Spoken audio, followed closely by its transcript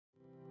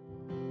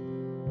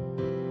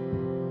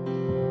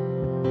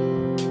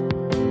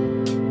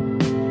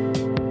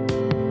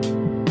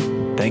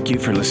Thank you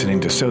for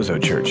listening to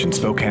Sozo Church in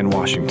Spokane,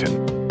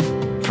 Washington.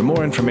 For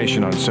more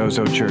information on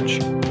Sozo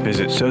Church,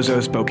 visit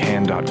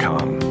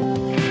sozospokane.com.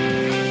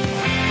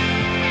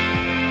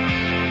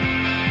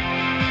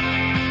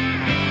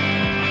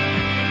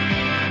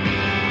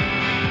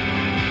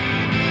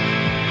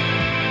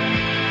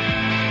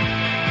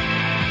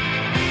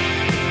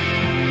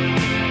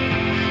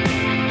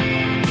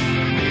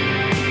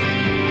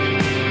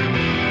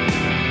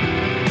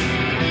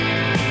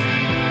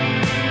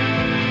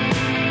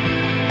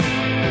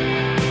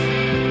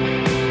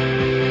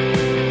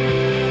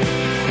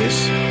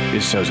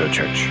 Sozo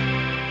Church.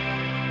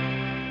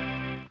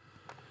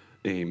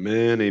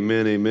 Amen,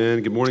 amen,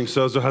 amen. Good morning,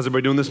 Sozo. How's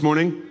everybody doing this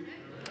morning?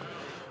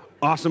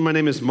 Awesome. My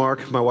name is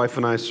Mark. My wife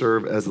and I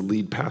serve as the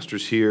lead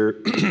pastors here.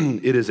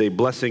 It is a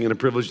blessing and a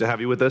privilege to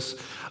have you with us.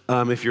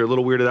 If you're a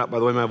little weirded out by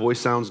the way my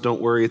voice sounds,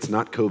 don't worry. It's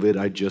not COVID.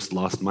 I just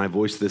lost my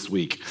voice this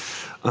week.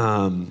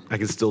 I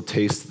can still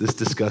taste this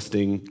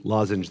disgusting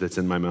lozenge that's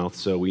in my mouth,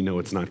 so we know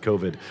it's not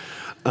COVID.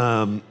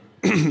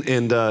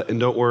 And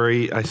don't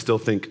worry, I still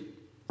think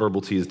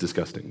herbal tea is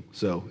disgusting.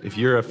 So if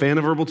you're a fan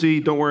of herbal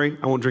tea, don't worry,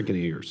 I won't drink any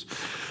of yours.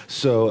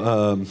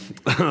 So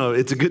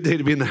it's a good day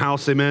to be in the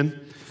house, amen?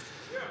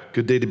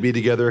 Good day to be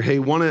together. Hey,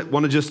 want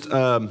to just,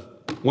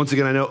 once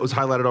again, I know it was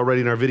highlighted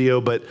already in our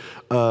video, but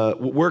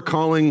we're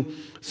calling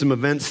some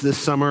events this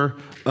summer.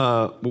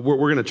 We're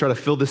going to try to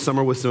fill this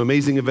summer with some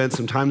amazing events,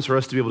 some times for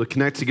us to be able to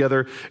connect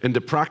together and to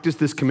practice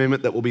this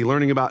commandment that we'll be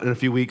learning about in a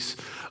few weeks,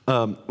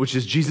 which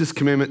is Jesus'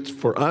 commandment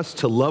for us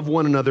to love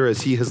one another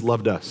as he has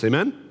loved us,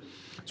 amen?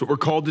 That's what we're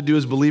called to do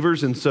as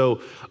believers, and so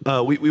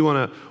we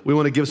want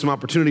to give some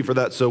opportunity for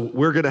that. So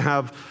we're going to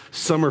have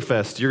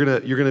Summerfest. You're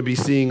going to be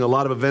seeing a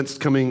lot of events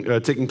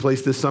taking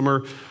place this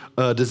summer,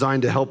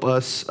 designed to help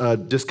us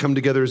just come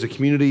together as a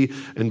community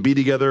and be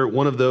together.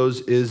 One of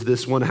those is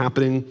this one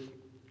happening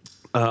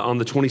on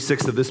the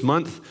 26th of this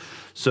month.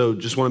 So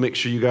just want to make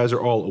sure you guys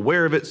are all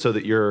aware of it, so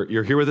that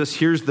you're here with us.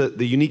 Here's the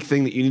unique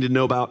thing that you need to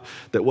know about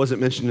that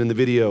wasn't mentioned in the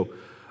video.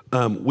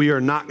 We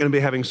are not going to be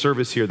having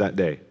service here that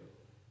day.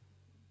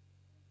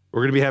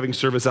 We're going to be having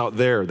service out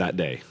there that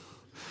day.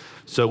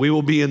 So we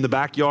will be in the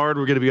backyard.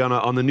 We're going to be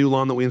on the new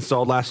lawn that we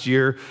installed last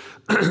year.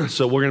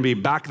 So we're going to be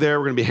back there.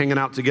 We're going to be hanging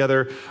out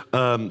together.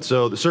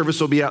 So the service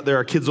will be out there.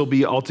 Our kids will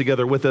be all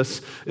together with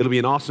us. It'll be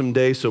an awesome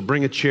day. So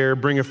bring a chair,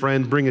 bring a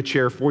friend, bring a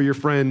chair for your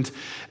friend.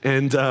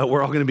 And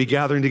we're all going to be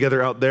gathering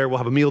together out there. We'll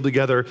have a meal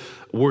together.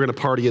 We're going to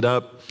party it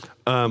up.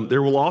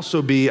 There will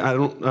also be, I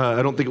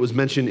don't think it was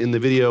mentioned in the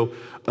video,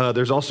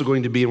 there's also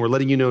going to be, and we're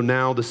letting you know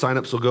now, the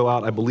signups will go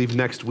out, I believe,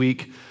 next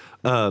week.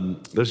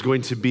 There's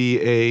going to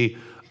be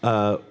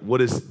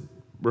what is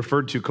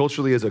referred to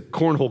culturally as a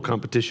cornhole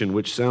competition,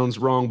 which sounds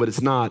wrong, but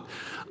it's not.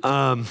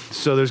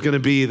 So there's going to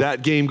be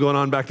that game going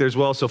on back there as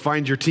well. So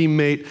find your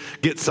teammate,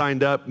 get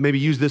signed up, maybe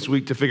use this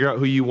week to figure out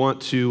who you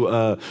want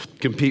to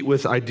compete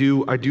with. I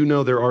do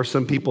know there are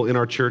some people in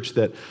our church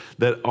that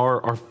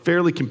are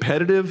fairly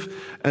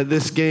competitive at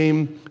this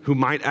game who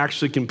might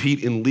actually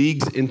compete in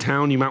leagues in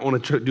town. You might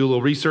want to do a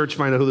little research,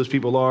 find out who those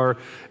people are,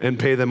 and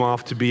pay them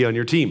off to be on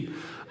your team.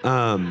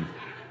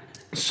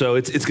 So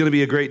it's going to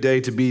be a great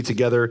day to be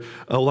together.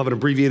 We'll have an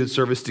abbreviated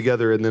service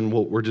together, and then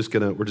we're just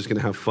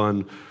gonna have fun.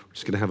 We're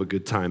just gonna have a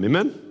good time.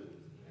 Amen.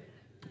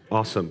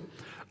 Awesome.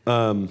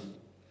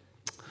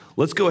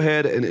 Let's go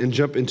ahead and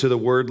jump into the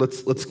Word.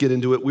 Let's get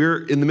into it.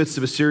 We're in the midst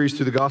of a series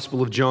through the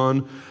Gospel of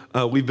John.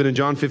 We've been in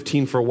John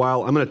 15 for a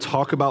while. I'm going to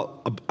talk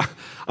about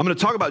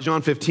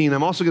John 15.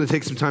 I'm also going to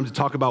take some time to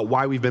talk about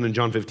why we've been in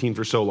John 15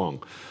 for so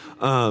long.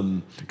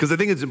 Because I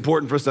think it's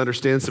important for us to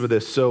understand some of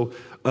this. So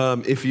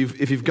if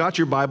you've got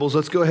your Bibles,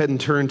 let's go ahead and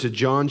turn to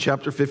John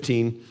chapter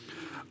 15.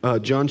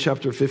 John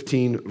chapter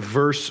 15,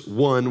 verse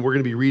 1. We're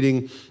going to be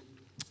reading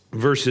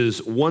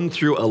verses 1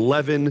 through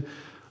 11.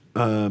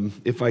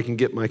 If I can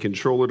get my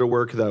controller to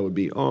work, that would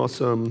be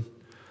awesome.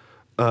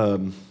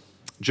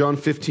 John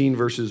 15,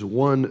 verses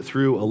 1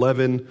 through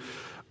 11.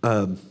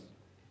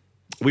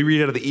 We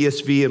read out of the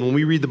ESV, and when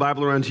we read the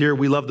Bible around here,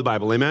 we love the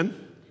Bible. Amen?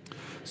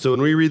 So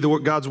when we read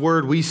God's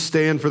Word, we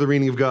stand for the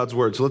reading of God's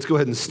Word. So let's go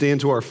ahead and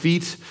stand to our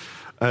feet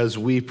as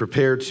we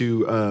prepare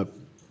to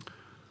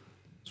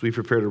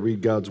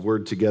read God's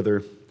Word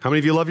together. How many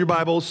of you love your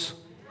Bibles?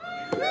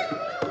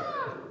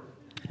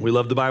 We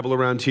love the Bible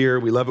around here.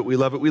 We love it, we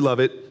love it, we love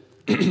it.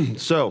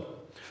 So,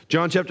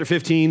 John chapter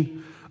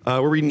 15,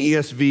 we're reading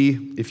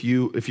ESV. If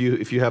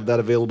you have that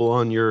available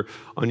on your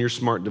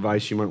smart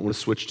device, you might want to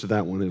switch to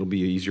that one. It'll be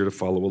easier to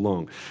follow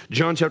along.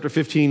 John chapter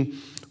 15,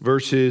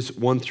 verses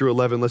 1 through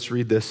 11. Let's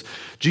read this.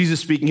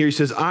 Jesus speaking here, he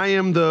says, "I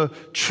am the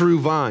true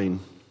vine,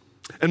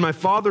 and my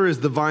Father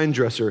is the vine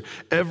dresser.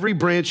 Every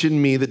branch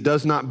in me that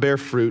does not bear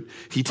fruit,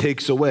 he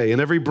takes away.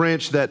 And every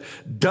branch that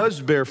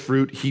does bear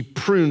fruit, he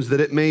prunes that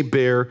it may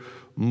bear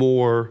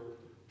more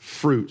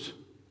fruit.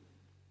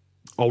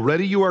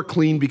 Already you are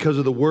clean because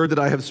of the word that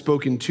I have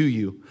spoken to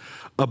you.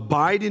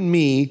 Abide in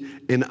me,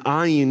 and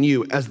I in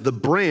you. As the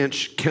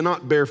branch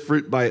cannot bear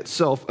fruit by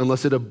itself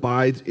unless it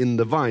abides in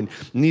the vine.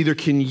 Neither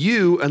can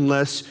you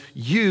unless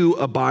you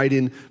abide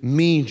in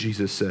me,"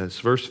 Jesus says.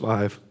 Verse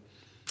 5,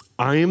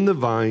 "I am the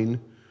vine,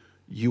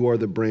 you are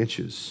the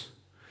branches.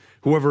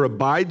 Whoever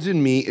abides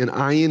in me and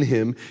I in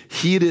him,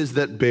 he it is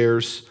that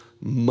bears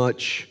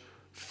much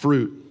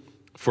fruit.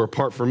 For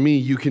apart from me,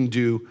 you can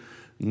do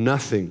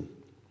nothing.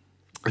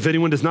 If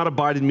anyone does not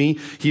abide in me,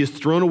 he is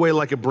thrown away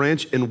like a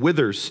branch and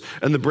withers,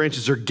 and the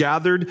branches are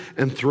gathered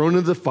and thrown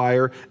into the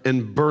fire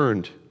and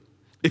burned.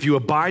 If you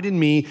abide in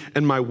me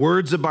and my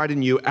words abide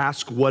in you,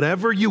 ask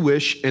whatever you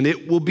wish, and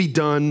it will be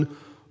done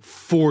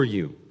for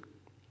you.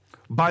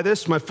 By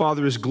this my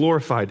Father is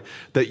glorified,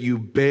 that you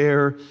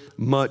bear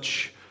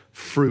much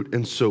fruit,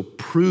 and so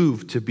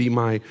prove to be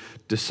my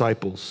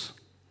disciples.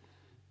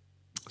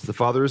 As the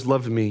Father has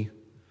loved me,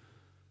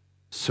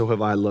 so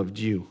have I loved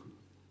you.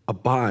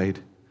 Abide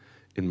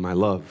in my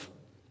love.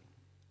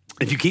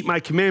 If you keep my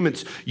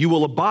commandments, you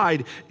will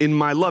abide in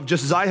my love,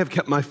 just as I have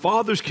kept my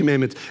Father's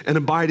commandments and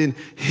abide in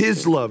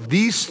his love.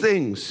 These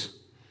things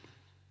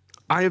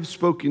I have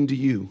spoken to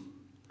you,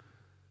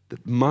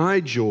 that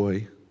my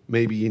joy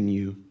may be in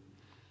you,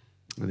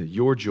 and that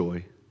your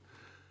joy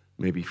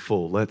may be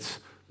full. Let's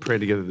pray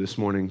together this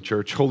morning,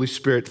 church. Holy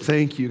Spirit,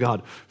 thank you,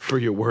 God, for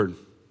your word.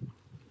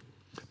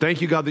 Thank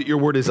you, God, that your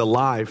word is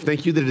alive.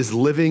 Thank you that it is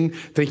living.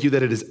 Thank you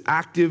that it is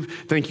active.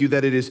 Thank you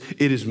that it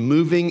is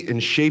moving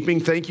and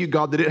shaping. Thank you,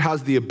 God, that it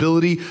has the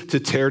ability to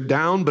tear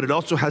down, but it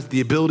also has the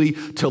ability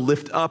to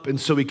lift up. And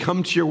so we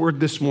come to your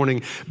word this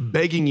morning,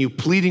 begging you,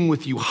 pleading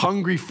with you,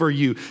 hungry for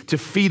you to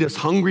feed us,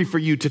 hungry for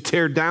you to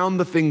tear down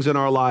the things in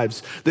our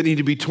lives that need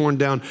to be torn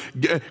down.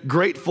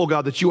 Grateful,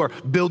 God, that you are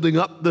building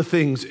up the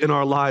things in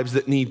our lives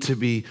that need to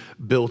be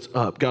built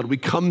up. God, we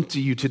come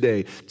to you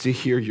today to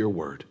hear your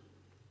word.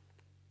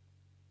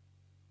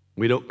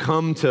 We don't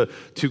come to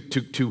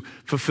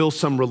fulfill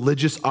some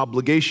religious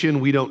obligation.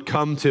 We don't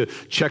come to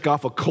check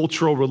off a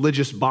cultural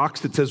religious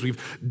box that says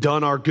we've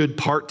done our good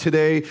part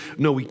today.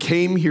 No, we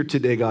came here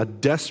today,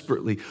 God,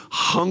 desperately,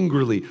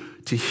 hungrily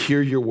to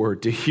hear your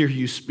word, to hear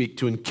you speak,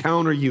 to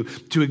encounter you,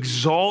 to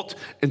exalt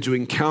and to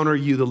encounter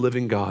you, the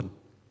living God.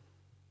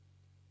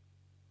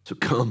 So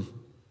come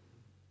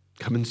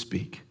and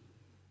speak.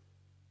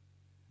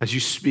 As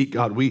you speak,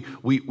 God, we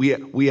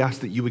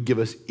ask that you would give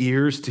us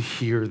ears to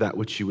hear that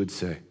which you would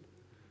say.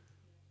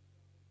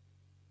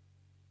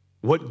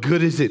 What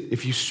good is it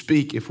if you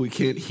speak if we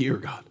can't hear,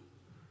 God?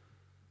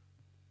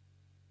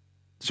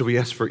 So we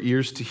ask for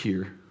ears to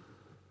hear.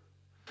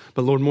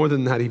 But Lord, more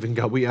than that even,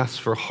 God, we ask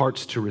for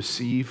hearts to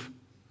receive.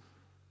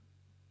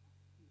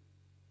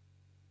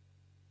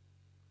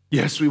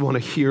 Yes, we want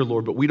to hear,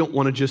 Lord, but we don't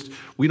want to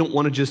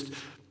just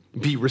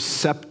be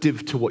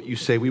receptive to what you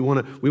say. We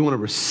want to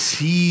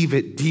receive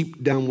it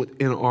deep down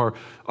within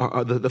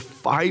the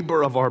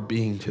fiber of our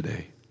being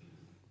today.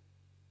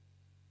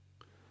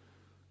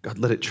 God,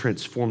 let it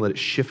transform, let it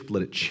shift,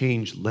 let it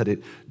change, let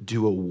it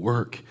do a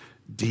work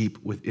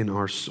deep within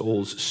our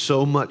souls.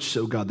 So much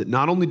so, God, that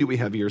not only do we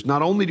have ears,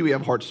 not only do we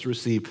have hearts to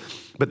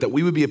receive, but that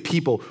we would be a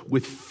people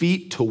with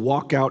feet to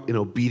walk out in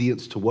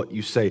obedience to what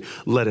you say.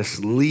 Let us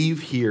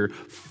leave here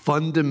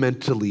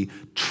fundamentally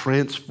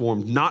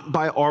transformed, not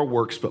by our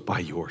works, but by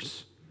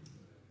yours.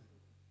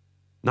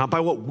 Not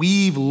by what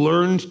we've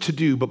learned to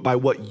do, but by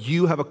what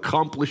you have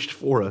accomplished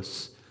for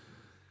us.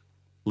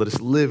 Let us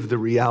live the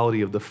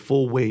reality of the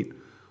full weight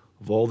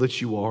of all that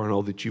you are and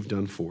all that you've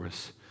done for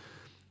us.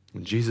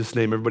 In Jesus'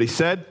 name, everybody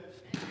said?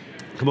 Amen.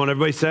 Come on,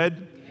 everybody said?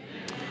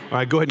 Amen. All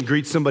right, go ahead and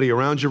greet somebody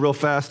around you real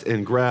fast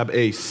and grab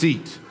a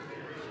seat.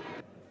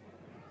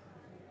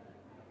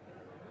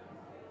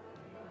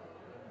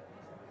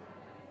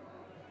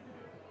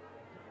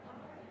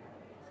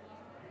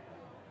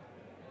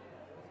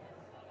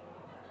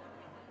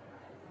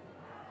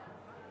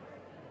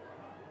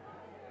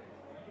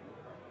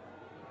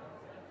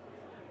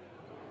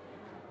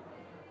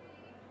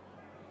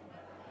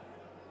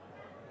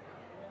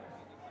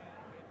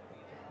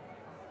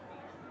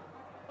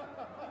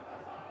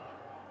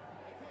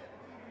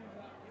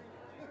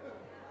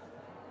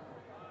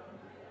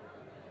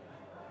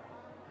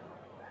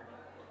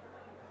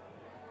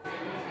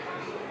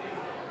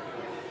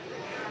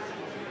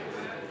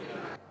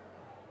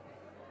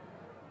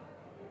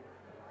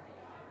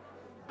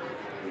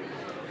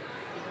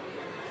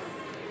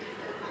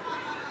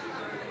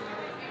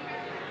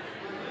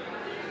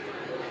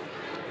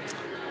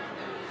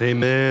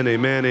 Amen,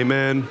 amen,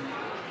 amen.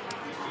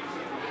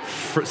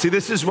 See,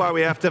 this is why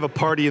we have to have a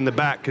party in the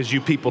back, because you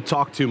people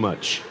talk too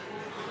much.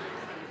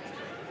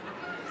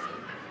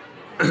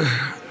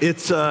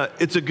 It's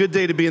a good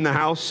day to be in the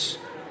house.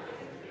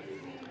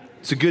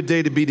 It's a good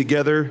day to be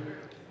together.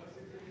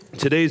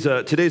 Today's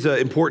an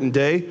important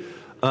day.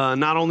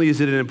 Not only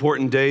is it an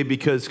important day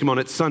because, come on,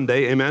 it's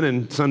Sunday, amen,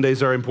 and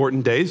Sundays are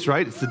important days,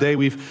 right? It's the day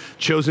we've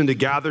chosen to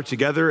gather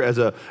together as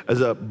a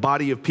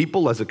body of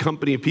people, as a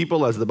company of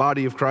people, as the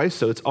body of Christ.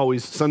 So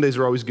Sundays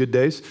are always good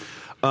days.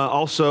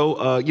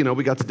 Also,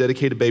 we got to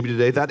dedicate a baby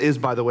today. That is,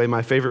 by the way,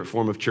 my favorite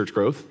form of church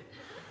growth,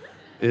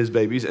 is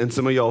babies. And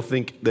some of y'all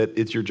think that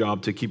it's your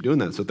job to keep doing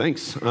that, so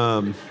thanks.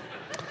 My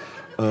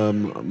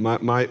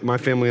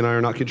family and I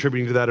are not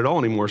contributing to that at all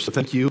anymore, so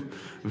thank you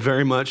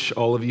very much,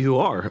 all of you who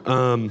are.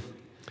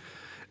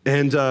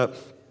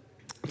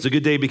 It's a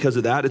good day because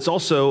of that. It's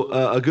also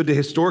a good day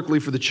historically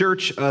for the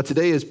church.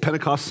 Today is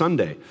Pentecost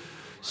Sunday.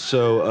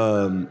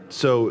 So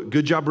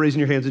good job raising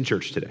your hands in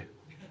church today.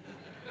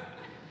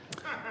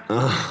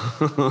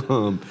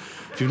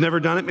 If you've never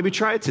done it, maybe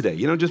try it today.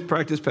 Just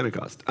practice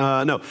Pentecost.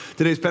 No,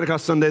 today's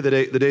Pentecost Sunday,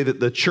 the day that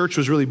the church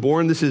was really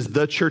born. This is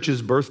the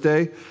church's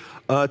birthday.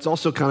 It's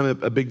also kind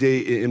of a big day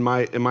in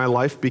my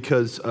life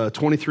because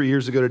 23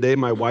 years ago today,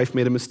 my wife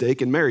made a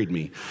mistake and married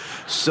me.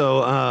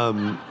 So,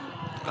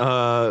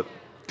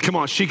 come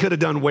on, she could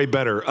have done way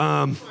better.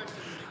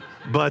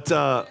 But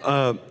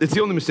it's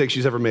the only mistake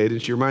she's ever made,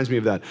 and she reminds me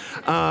of that.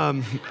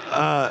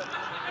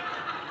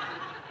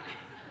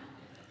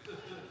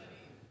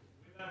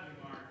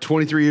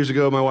 23 years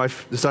ago, my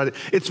wife decided.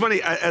 It's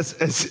funny,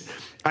 as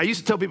I used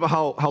to tell people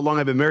how long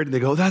I've been married, and they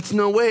go, "That's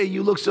no way,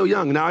 you look so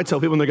young." Now I tell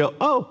people, and they go,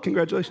 "Oh,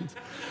 congratulations."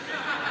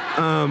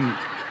 Apparently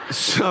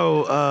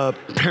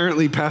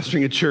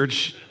pastoring a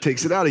church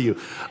takes it out of you.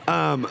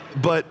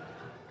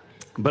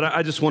 But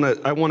I just want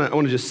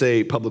to just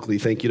say publicly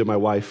thank you to my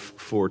wife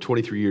for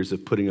 23 years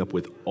of putting up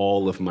with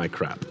all of my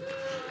crap.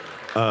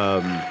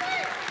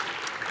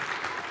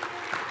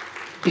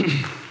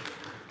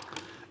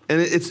 And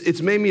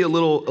it's made me a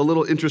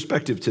little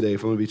introspective today,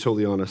 if I'm going to be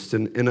totally honest.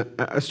 And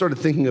I started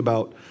thinking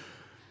about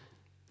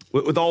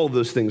with all of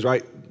those things,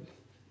 right?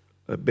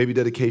 Baby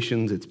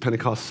dedications. It's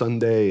Pentecost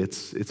Sunday.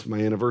 It's my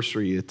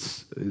anniversary.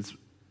 It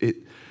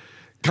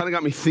kind of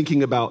got me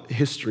thinking about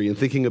history and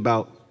thinking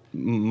about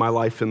my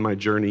life and my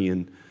journey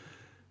and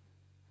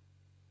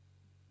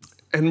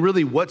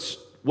really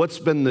what's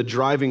been the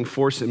driving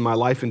force in my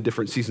life in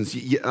different seasons.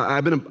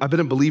 I've been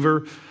a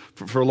believer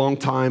for a long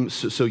time.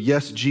 So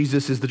yes,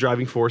 Jesus is the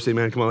driving force.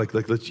 Amen. Come on,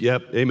 let's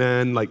yep,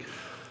 amen.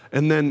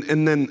 And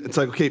then it's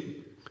like, okay,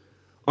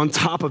 on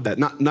top of that,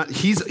 not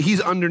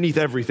he's underneath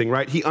everything,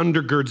 right? He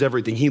undergirds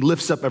everything. He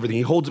lifts up everything.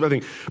 He holds up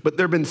everything. But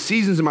there have been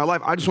seasons in my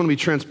life, I just want to be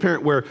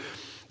transparent, where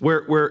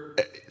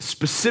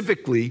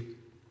specifically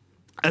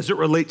as it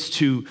relates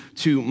to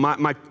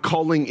my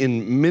calling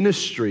in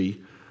ministry,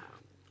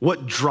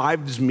 what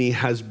drives me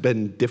has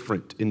been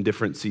different in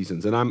different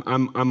seasons. And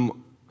I'm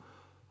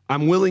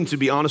willing to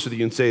be honest with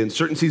you and say in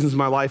certain seasons of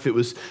my life, it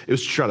was to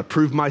try to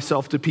prove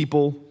myself to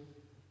people.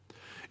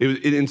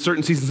 In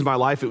certain seasons of my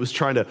life, it was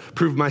trying to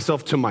prove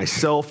myself to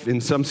myself. In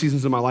some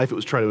seasons of my life, it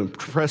was trying to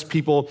impress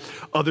people.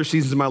 Other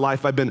seasons of my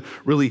life, I've been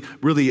really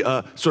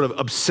sort of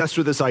obsessed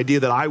with this idea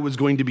that I was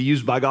going to be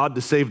used by God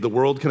to save the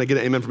world. Can I get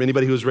an amen from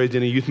anybody who was raised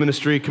in a youth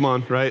ministry? Come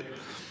on, right?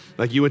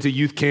 Like you went to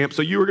youth camp,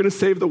 so you were going to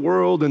save the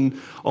world and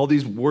all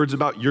these words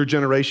about your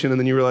generation, and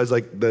then you realize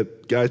like the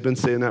guy's been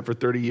saying that for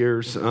 30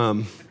 years.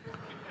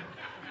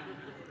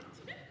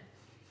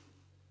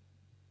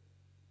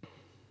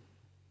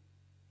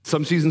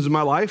 Some seasons of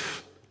my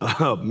life,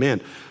 oh man,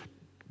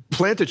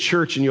 plant a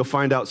church and you'll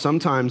find out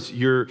sometimes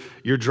your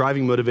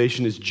driving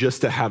motivation is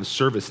just to have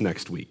service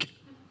next week.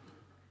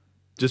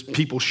 Just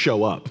people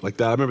show up like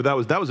that. I remember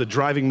that was a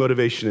driving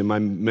motivation in my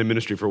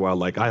ministry for a while.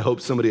 Like, I hope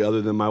somebody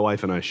other than my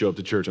wife and I show up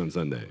to church on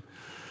Sunday.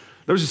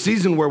 There was a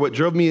season where what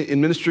drove me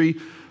in ministry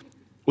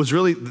was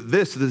really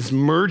this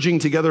merging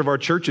together of our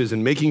churches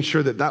and making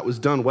sure that was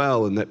done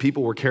well and that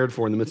people were cared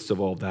for in the midst of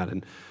all of that.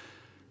 And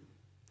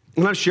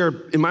I've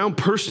shared in my own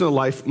personal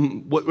life,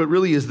 what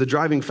really is the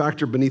driving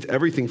factor beneath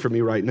everything for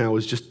me right now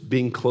is just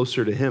being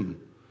closer to Him.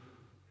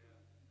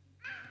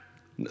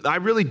 I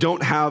really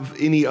don't have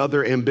any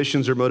other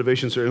ambitions or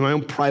motivations in my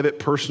own private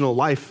personal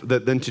life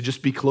than to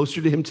just be closer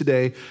to Him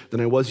today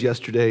than I was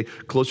yesterday,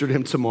 closer to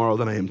Him tomorrow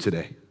than I am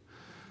today.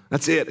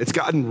 That's it. It's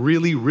gotten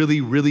really,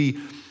 really, really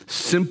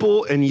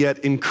simple and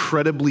yet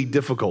incredibly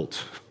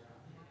difficult.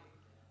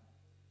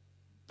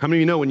 How many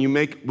of you know when you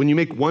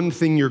make one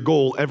thing your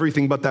goal,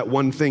 everything but that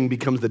one thing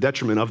becomes the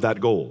detriment of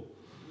that goal?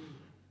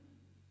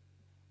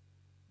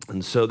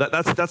 And so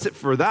that's it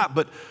for that.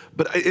 But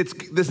it's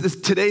this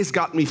today's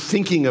got me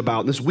thinking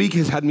about. This week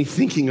has had me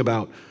thinking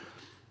about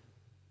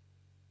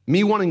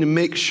me wanting to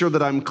make sure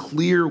that I'm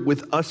clear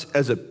with us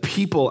as a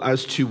people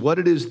as to what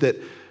it is that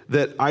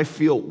I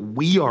feel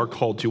we are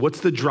called to.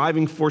 What's the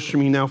driving force for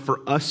me now for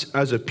us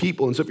as a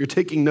people? And so if you're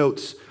taking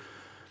notes,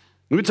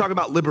 we've been talking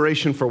about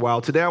liberation for a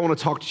while. Today I want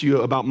to talk to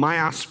you about my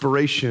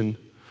aspiration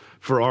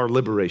for our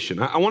liberation.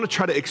 I want to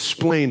try to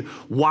explain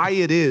why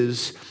it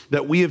is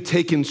that we have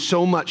taken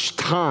so much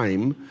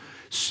time,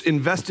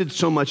 invested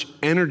so much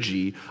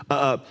energy,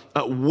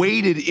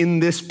 waited in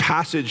this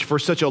passage for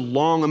such a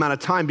long amount of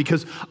time,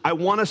 because I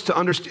want us to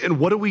understand,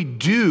 what do we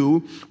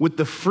do with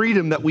the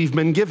freedom that we've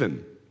been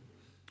given?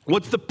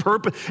 What's the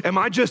purpose? Am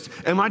I just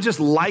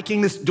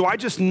liking this? Do I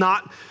just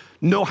not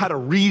know how to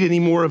read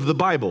any more of the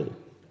Bible?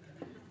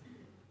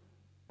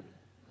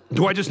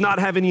 Do I just not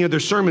have any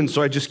other sermons,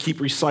 so I just keep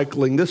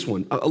recycling this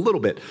one? A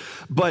little bit.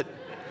 But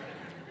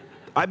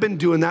I've been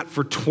doing that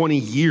for 20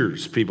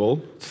 years,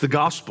 people. It's the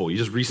gospel. You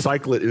just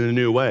recycle it in a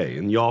new way,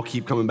 and y'all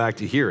keep coming back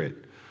to hear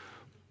it.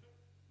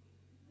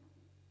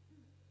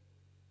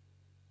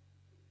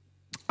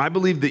 I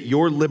believe that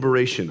your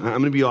liberation, I'm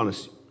going to be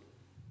honest,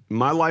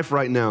 my life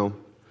right now,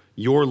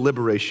 your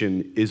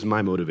liberation is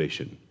my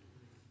motivation.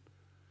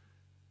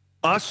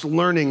 us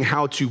learning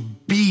how to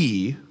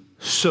be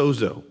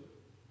sozo.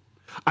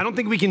 I don't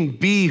think we can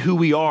be who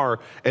we are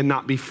and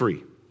not be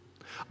free.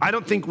 I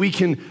don't think we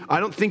can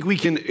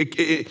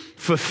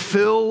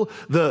fulfill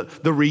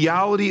the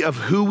reality of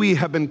who we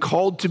have been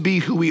called to be,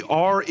 who we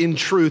are in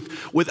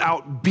truth,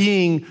 without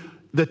being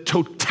the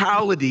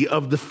totality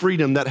of the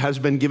freedom that has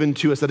been given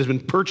to us, that has been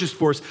purchased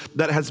for us,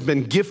 that has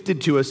been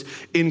gifted to us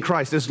in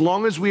Christ. As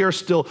long as we are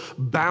still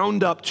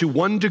bound up to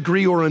one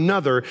degree or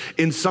another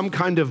in some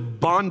kind of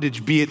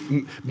bondage, be it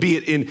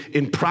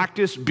in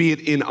practice, be it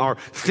in our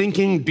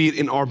thinking, be it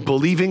in our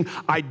believing,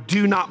 I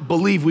do not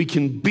believe we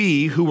can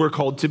be who we're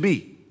called to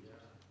be.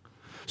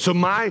 So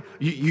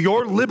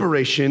your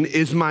liberation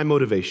is my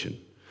motivation,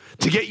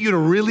 to get you to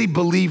really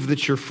believe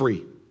that you're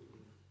free.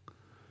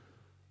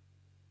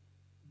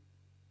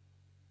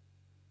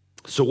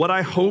 So what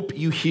I hope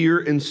you hear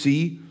and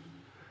see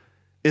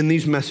in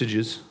these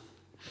messages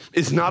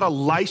is not a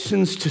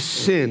license to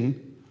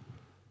sin,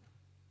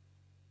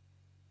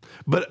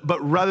 but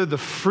rather the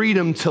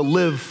freedom to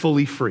live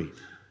fully free.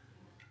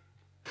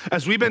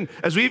 As we've been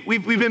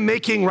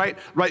making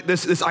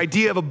this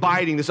idea of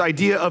abiding, this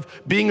idea of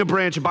being a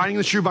branch, abiding in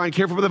the true vine,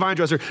 careful for the vine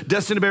dresser,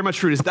 destined to bear much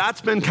fruit. That's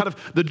been kind of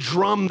the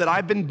drum that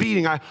I've been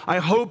beating. I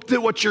hope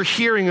that what you're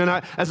hearing,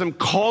 as I'm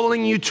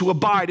calling you to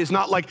abide, is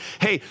not like,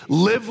 hey,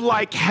 live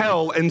like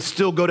hell and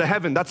still go to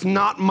heaven. That's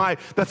not my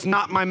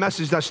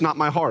message. That's not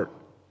my heart.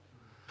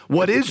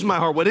 What is my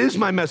heart? What is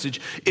my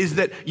message is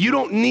that you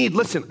don't need,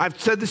 listen,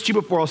 I've said this to you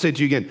before, I'll say it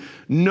to you again.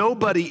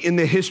 Nobody in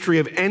the history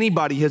of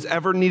anybody has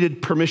ever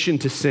needed permission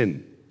to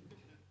sin.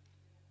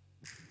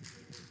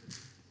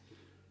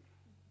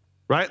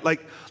 Right?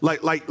 Like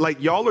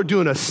y'all are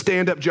doing a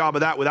stand-up job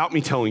of that without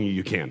me telling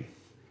you can.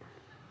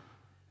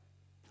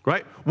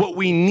 Right? What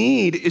we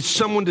need is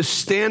someone to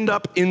stand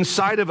up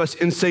inside of us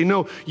and say,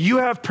 no, you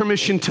have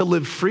permission to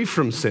live free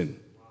from sin.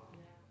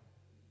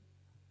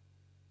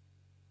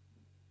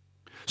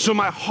 So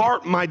my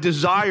heart, my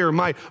desire,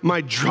 my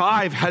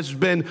drive has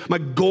been, my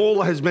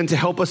goal has been to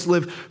help us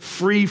live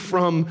free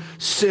from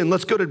sin.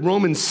 Let's go to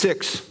Romans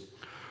 6.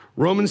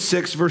 Romans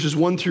 6, verses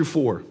 1 through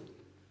 4.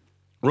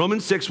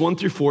 Romans 6, 1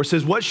 through 4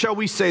 says, what shall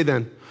we say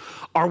then?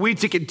 Are we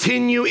to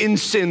continue in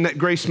sin that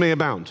grace may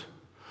abound?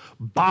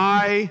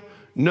 By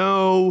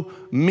no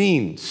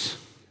means.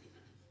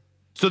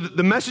 So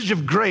the message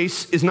of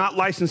grace is not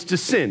licensed to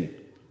sin.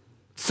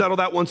 Settle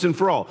that once and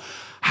for all.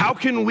 How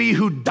can we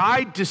who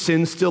died to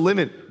sin still live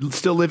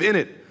in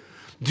it?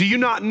 Do you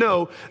not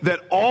know that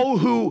all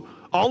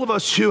of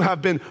us who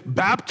have been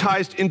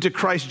baptized into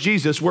Christ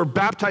Jesus were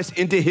baptized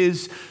into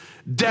his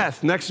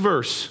death? Next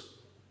verse.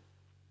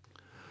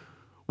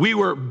 We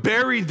were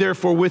buried,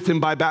 therefore, with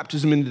him by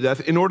baptism into death,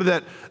 in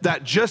order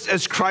that just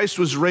as Christ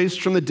was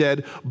raised from the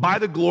dead by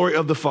the glory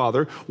of the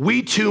Father,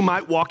 we too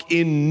might walk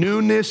in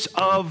newness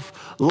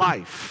of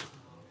life.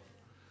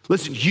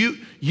 Listen,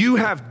 you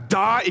have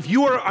died.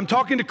 I'm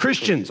talking to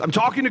Christians.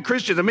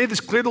 I made this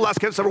clear the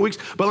last several weeks,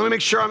 but let me make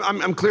sure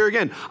I'm clear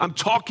again. I'm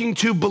talking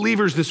to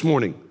believers this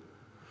morning.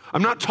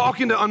 I'm not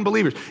talking to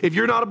unbelievers. If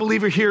you're not a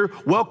believer here,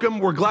 welcome.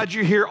 We're glad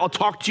you're here. I'll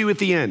talk to you at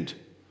the end.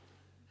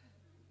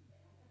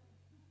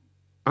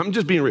 I'm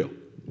just being real.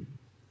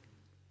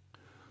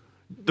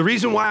 The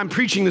reason why I'm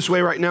preaching this way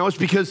right now is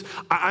because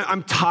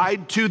I'm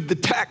tied to the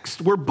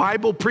text. We're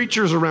Bible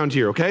preachers around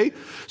here, okay?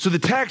 So the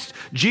text,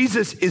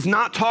 Jesus is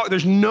not talking,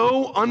 there's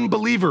no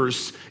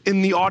unbelievers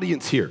in the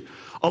audience here.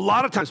 A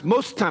lot of times,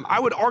 most of the time, I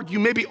would argue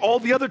maybe all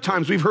the other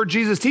times we've heard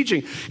Jesus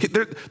teaching,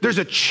 there's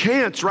a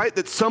chance, right,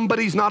 that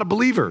somebody's not a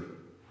believer.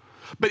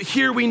 But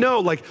here we know,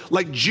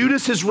 like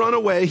Judas has run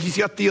away, he's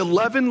got the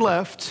 11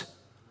 left.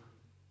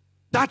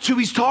 That's who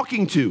he's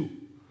talking to.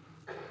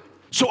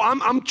 So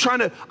I'm trying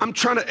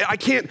to, I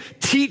can't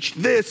teach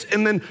this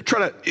and then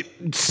try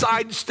to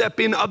sidestep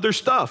in other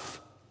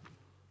stuff.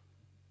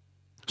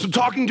 So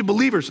talking to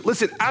believers,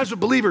 listen, as a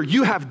believer,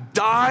 you have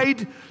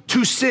died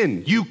to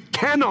sin. You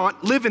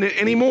cannot live in it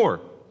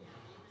anymore.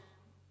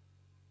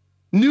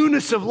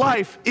 Newness of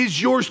life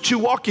is yours to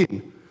walk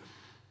in.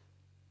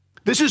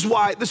 This is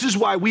why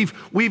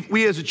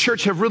we as a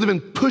church have really been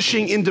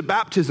pushing into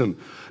baptism.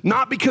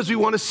 Not because we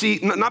want to see,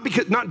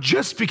 not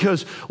just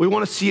because we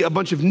want to see a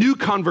bunch of new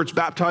converts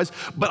baptized,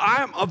 but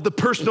I am of the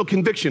personal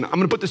conviction. I'm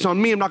going to put this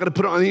on me. I'm not going to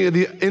put it on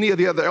any of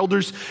the other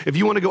elders. If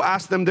you want to go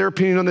ask them their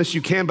opinion on this,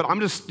 you can. But I'm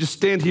just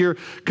stand here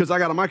because I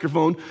got a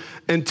microphone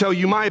and tell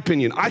you my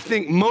opinion. I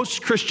think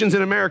most Christians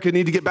in America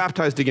need to get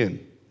baptized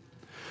again.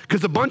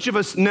 Because a bunch of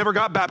us never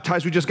got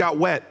baptized. We just got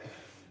wet.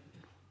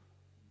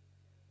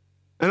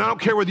 And I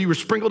don't care whether you were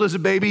sprinkled as a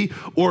baby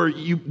or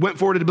you went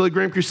forward at a Billy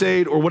Graham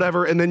crusade or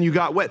whatever, and then you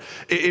got wet.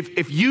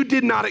 If you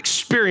did not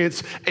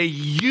experience a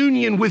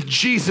union with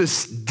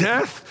Jesus'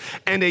 death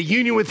and a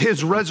union with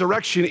his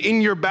resurrection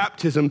in your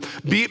baptism,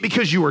 be it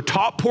because you were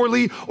taught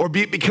poorly or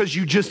be it because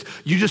you just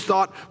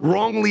thought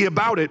wrongly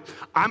about it,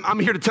 I'm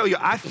here to tell you,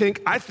 I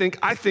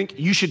think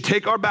you should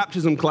take our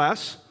baptism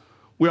class.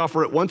 We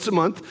offer it once a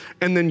month,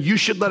 and then you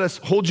should let us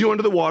hold you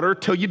under the water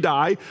till you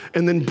die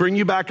and then bring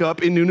you back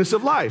up in newness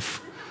of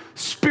life.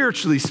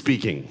 Spiritually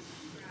speaking.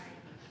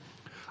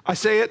 I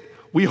say it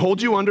We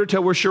hold you under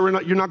till we're sure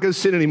you're not going to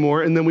sin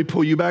anymore, and then we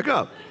pull you back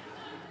up.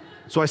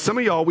 So some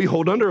of y'all, we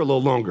hold under a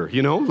little longer,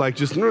 like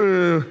just,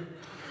 the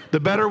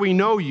better we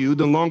know you,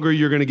 the longer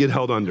you're going to get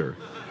held under.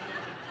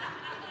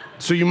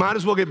 So you might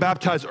as well get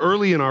baptized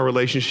early in our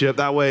relationship.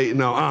 That way,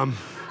 come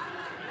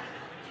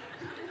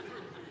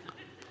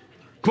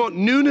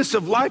on, newness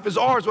of life is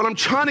ours. What I'm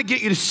trying to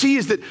get you to see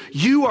is that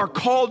you are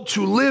called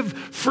to live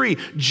free.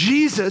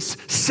 Jesus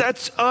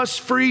sets us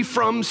free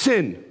from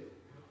sin.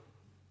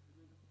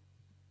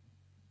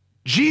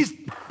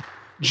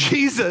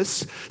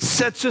 Jesus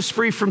sets us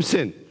free from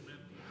sin.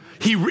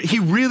 He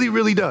really,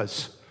 really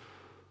does.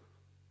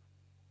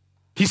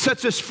 He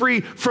sets us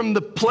free from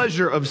the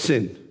pleasure of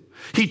sin.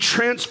 He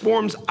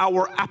transforms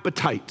our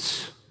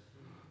appetites.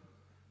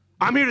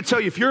 I'm here to tell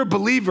you, if you're a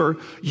believer,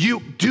 you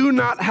do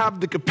not have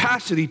the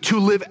capacity to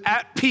live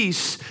at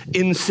peace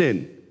in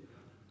sin.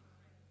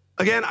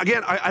 Again,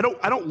 I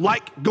don't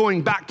like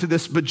going back to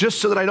this, but just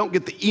so that I don't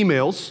get the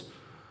emails,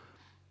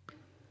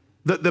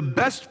 the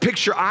best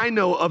picture I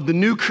know of the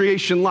new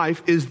creation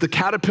life is the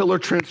caterpillar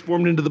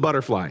transformed into the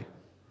butterfly.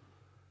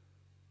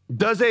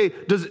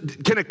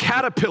 Can a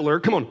caterpillar,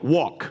 come on,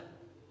 walk?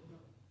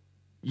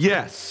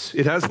 Yes,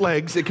 it has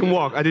legs, it can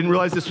walk. I didn't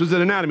realize this was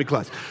an anatomy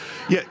class.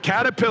 Yeah,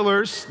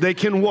 caterpillars, they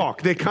can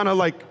walk. They kind of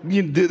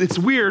it's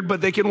weird,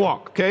 but they can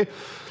walk, okay?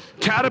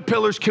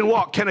 Caterpillars can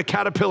walk. Can a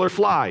caterpillar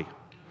fly?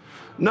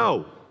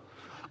 No.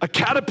 A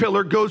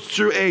caterpillar goes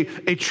through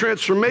a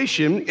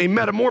transformation, a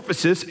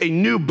metamorphosis, a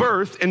new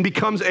birth, and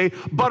becomes a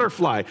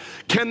butterfly.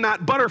 Can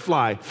that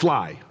butterfly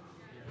fly?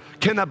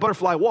 Can that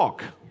butterfly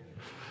walk?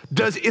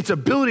 Does its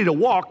ability to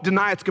walk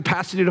deny its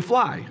capacity to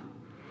fly?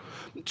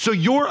 So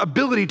your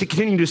ability to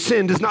continue to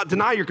sin does not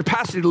deny your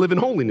capacity to live in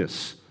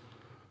holiness.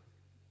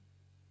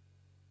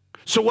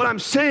 So what I'm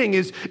saying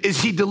is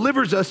he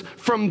delivers us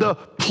from the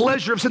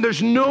pleasure of sin.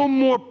 There's no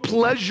more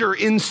pleasure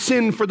in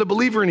sin for the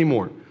believer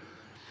anymore.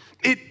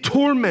 It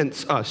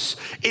torments us.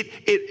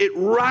 It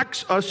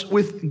racks us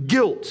with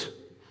guilt.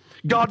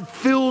 God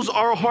fills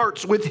our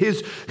hearts with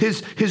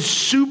his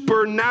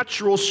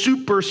supernatural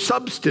super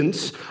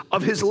substance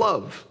of his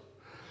love.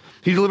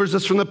 He delivers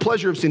us from the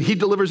pleasure of sin. He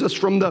delivers us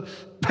from the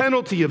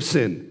penalty of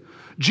sin.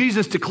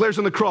 Jesus declares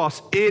on the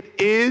cross,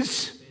 it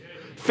is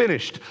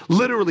finished.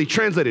 Literally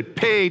translated,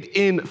 paid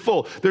in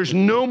full. There's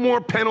no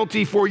more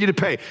penalty for you to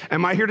pay.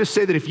 Am I here to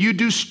say that if you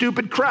do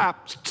stupid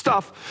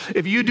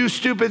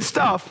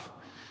stuff,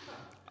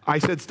 I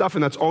said stuff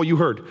and that's all you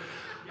heard.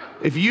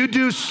 If you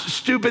do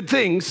stupid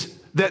things,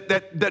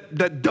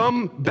 that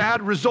dumb,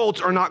 bad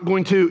results are not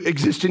going to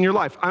exist in your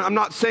life. I'm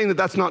not saying that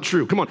that's not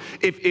true. Come on.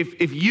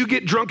 If you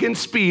get drunk in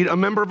speed, a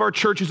member of our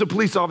church who's a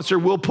police officer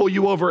will pull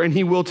you over and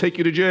he will take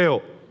you to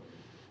jail.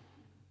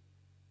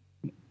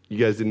 You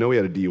guys didn't know we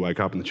had a DUI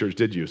cop in the church,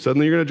 did you?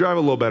 Suddenly you're going to drive a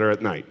little better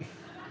at night.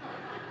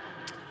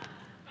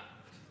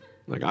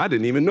 I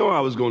didn't even know I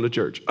was going to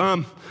church.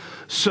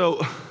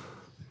 So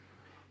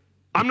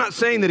I'm not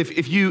saying that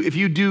if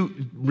you do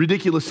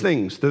ridiculous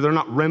things, that they're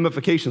not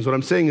ramifications. What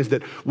I'm saying is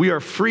that we are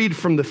freed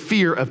from the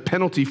fear of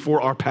penalty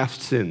for our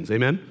past sins.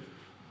 Amen?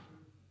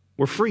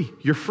 We're free.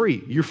 You're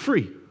free. You're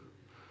free.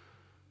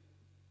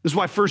 This is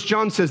why 1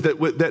 John says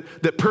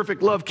that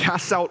perfect love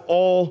casts out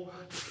all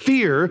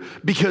fear,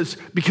 because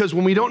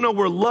when we don't know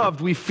we're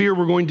loved, we fear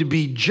we're going to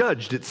be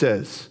judged, it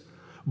says.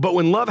 But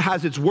when love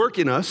has its work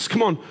in us,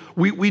 come on,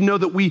 we know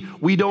that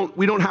we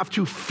don't have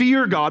to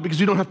fear God because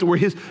we don't have to wear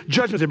his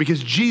judgment there,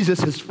 because Jesus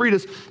has freed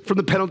us from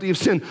the penalty of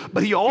sin.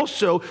 But he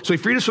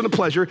freed us from the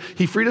pleasure,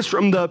 he freed us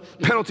from the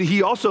penalty,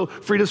 he also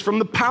freed us from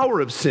the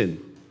power of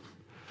sin.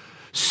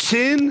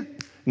 Sin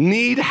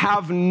need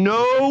have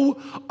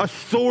no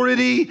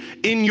authority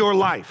in your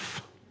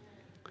life.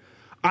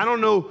 I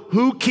don't know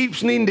who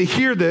keeps needing to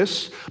hear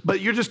this,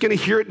 but you're just going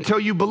to hear it until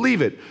you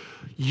believe it.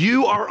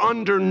 You are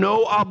under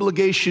no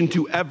obligation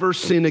to ever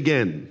sin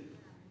again.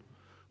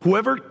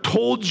 Whoever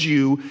told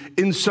you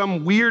in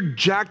some weird,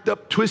 jacked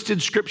up,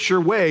 twisted scripture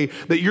way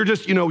that you're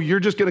just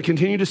going to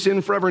continue to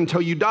sin forever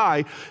until you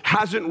die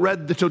hasn't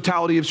read the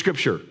totality of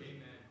scripture.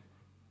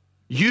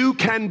 You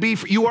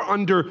are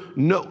under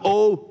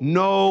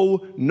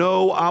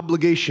no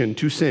obligation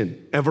to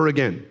sin ever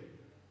again.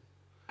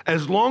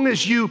 As long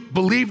as you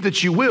believe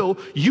that you will,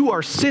 you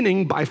are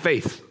sinning by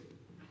faith.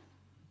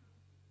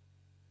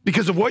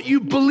 Because of what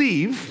you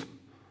believe,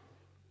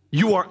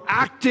 you are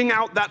acting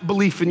out that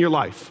belief in your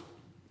life.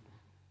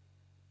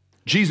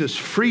 Jesus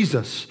frees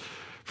us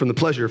from the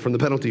pleasure, from the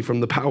penalty, from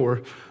the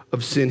power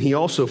of sin. He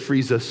also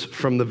frees us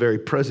from the very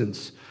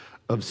presence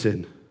of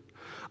sin.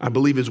 I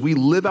believe as we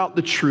live out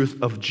the truth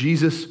of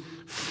Jesus'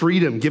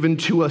 freedom given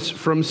to us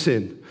from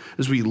sin,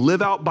 as we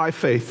live out by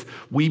faith,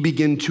 we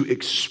begin to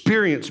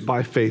experience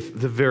by faith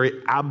the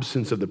very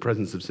absence of the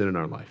presence of sin in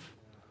our life.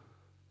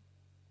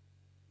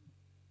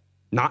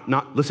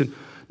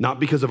 Not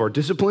because of our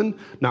discipline,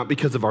 not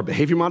because of our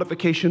behavior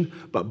modification,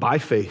 but by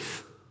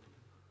faith.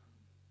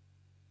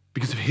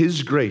 Because of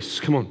his grace,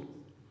 come on,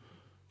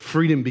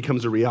 freedom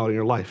becomes a reality in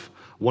your life.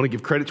 want to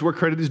give credit to where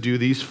credit is due.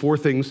 These 4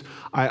 things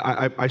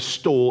I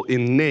stole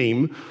in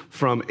name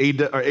from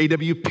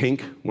A.W.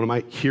 Pink, one of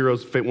my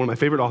heroes, one of my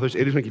favorite authors,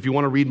 A.W. Pink. If you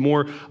want to read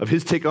more of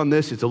his take on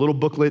this, it's a little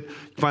booklet. You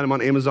can find him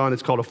on Amazon.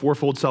 It's called A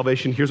Fourfold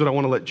Salvation. Here's what I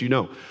want to let you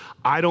know.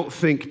 I don't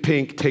think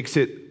Pink takes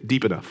it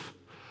deep enough.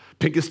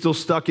 Pink is still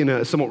stuck in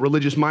a somewhat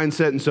religious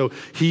mindset, and so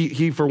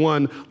he for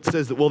one,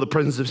 says that, well, the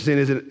presence of sin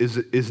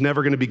is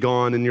never going to be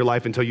gone in your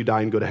life until you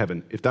die and go to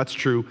heaven. If that's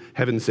true,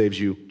 heaven saves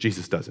you,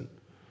 Jesus doesn't.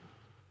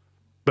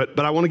 But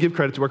I want to give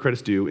credit to where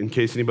credit's due in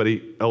case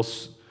anybody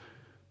else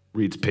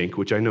reads Pink,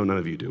 which I know none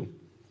of you do.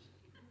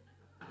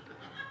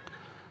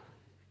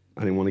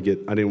 I didn't want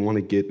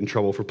to get in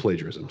trouble for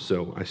plagiarism,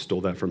 so I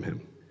stole that from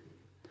him.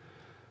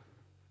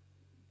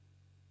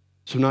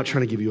 So I'm not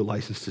trying to give you a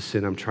license to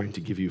sin. I'm trying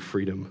to give you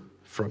freedom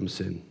from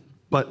sin.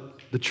 But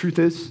the truth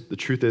is,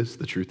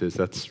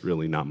 that's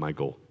really not my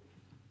goal.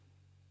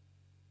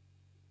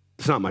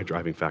 It's not my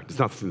driving factor. It's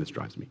not the thing that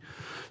drives me.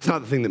 It's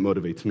not the thing that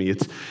motivates me.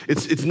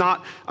 It's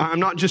not, I'm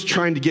not just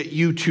trying to get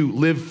you to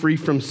live free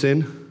from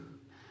sin,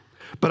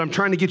 but I'm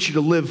trying to get you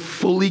to live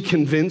fully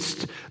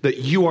convinced that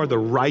you are the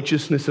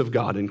righteousness of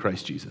God in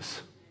Christ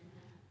Jesus.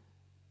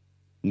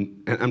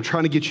 And I'm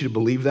trying to get you to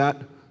believe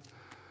that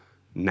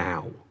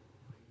now.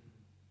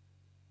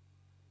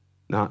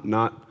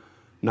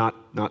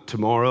 Not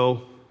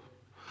tomorrow.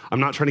 I'm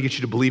not trying to get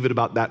you to believe it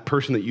about that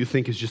person that you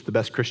think is just the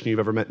best Christian you've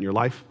ever met in your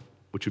life,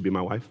 which would be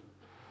my wife.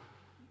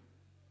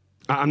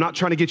 I'm not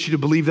trying to get you to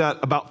believe that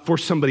about for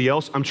somebody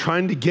else. I'm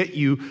trying to get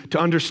you to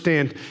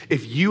understand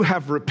if you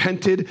have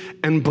repented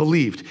and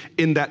believed,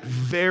 in that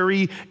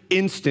very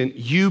instant,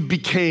 you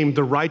became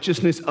the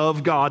righteousness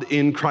of God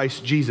in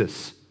Christ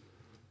Jesus.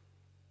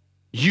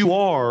 You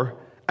are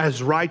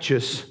as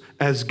righteous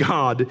as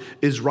God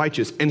is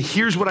righteous. And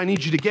here's what I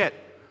need you to get.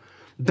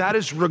 That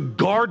is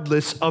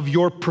regardless of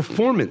your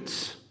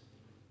performance.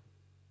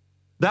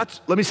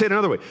 Let me say it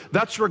another way.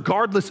 That's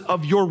regardless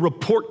of your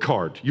report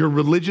card, your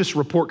religious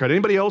report card.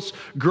 Anybody else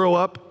grow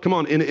up, come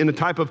on, in a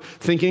type of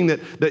thinking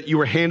that you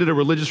were handed a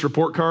religious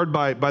report card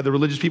by the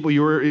religious people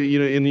you were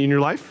in your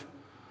life?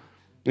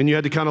 And you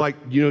had to kind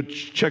of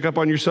check up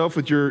on yourself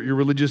with your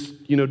religious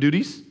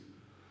duties?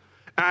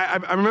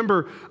 I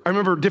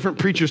remember different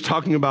preachers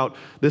talking about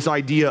this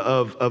idea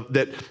of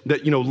that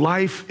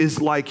life is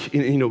like,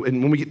 and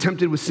when we get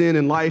tempted with sin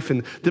in life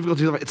and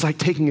difficulties in life, it's like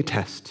taking a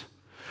test.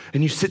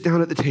 And you sit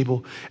down at the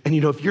table, and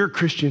if you're a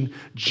Christian,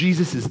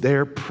 Jesus is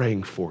there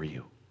praying for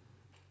you.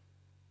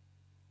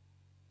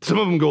 Some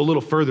of them go a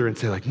little further and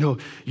say no,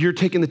 you're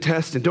taking the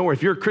test, and don't worry,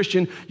 if you're a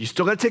Christian, you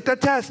still got to take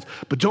that test,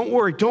 but don't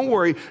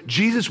worry,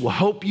 Jesus will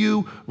help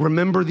you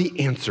remember the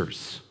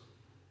answers.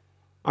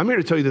 I'm here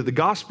to tell you that the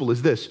gospel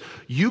is this.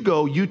 You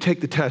go, you take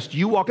the test,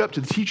 you walk up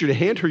to the teacher to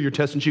hand her your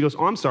test, and she goes,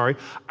 oh, I'm sorry,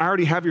 I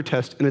already have your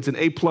test, and it's an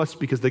A+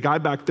 because the guy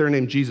back there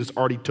named Jesus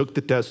already took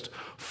the test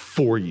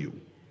for you.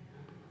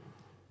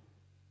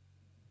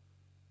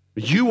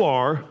 You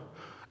are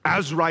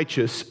as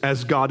righteous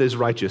as God is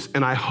righteous,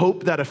 and I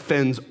hope that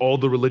offends all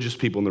the religious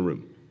people in the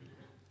room.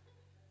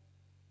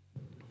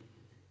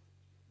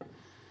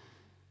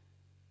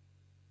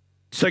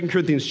 Second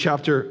Corinthians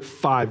chapter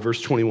 5,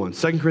 verse 21.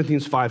 2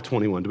 Corinthians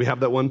 5:21. Do we have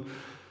that one?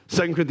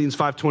 2 Corinthians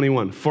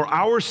 5:21. For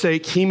our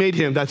sake, he made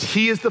him, that's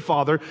he is the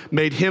Father,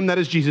 made him, that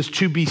is Jesus,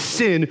 to be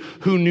sin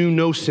who knew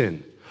no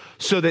sin,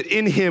 so that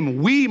in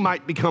him we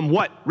might become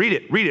what? Read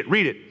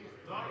it.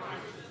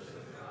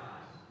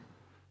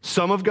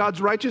 Some of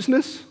God's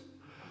righteousness,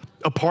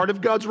 a part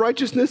of God's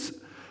righteousness,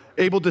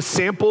 able to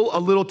sample a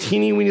little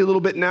teeny weeny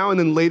little bit now and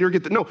then later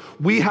get no,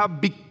 we have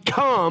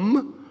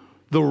become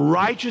the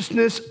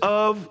righteousness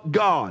of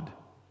God.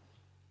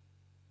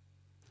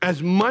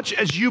 As much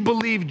as you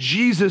believe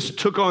Jesus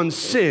took on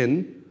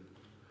sin,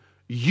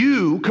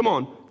 you, come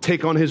on,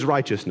 take on his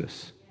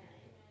righteousness.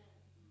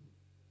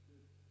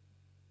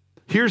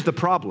 Here's the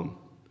problem.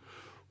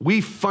 We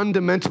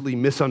fundamentally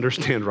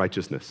misunderstand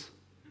righteousness.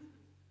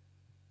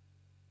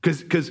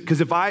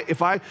 Because if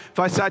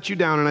I sat you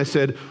down and I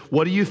said,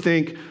 what do you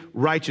think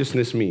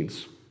righteousness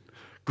means?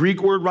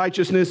 Greek word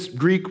righteousness,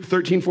 Greek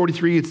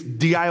 1343, it's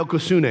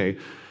diaokosune.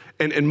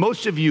 And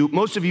most of you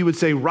would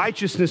say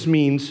righteousness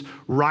means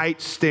right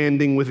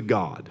standing with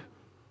God.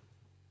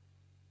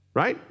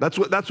 Right? That's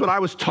what I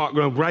was taught.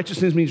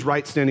 Righteousness means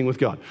right standing with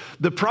God.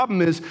 The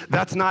problem is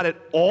that's not at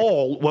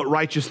all what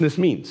righteousness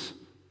means.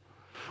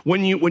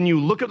 When you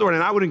look at the word,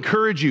 and I would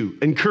encourage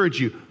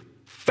you,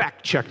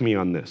 fact check me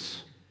on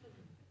this.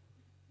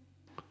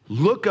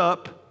 Look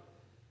up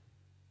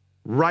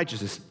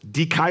righteousness,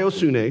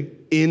 dikaiosune,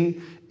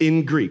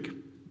 in Greek.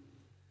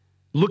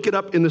 Look it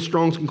up in the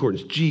Strong's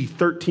Concordance, G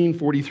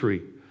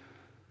 1343.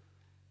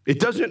 It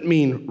doesn't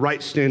mean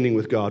right standing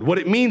with God. What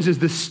it means is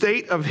the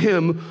state of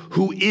him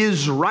who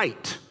is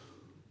right.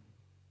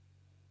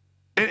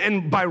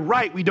 And by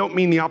right, we don't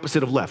mean the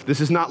opposite of left.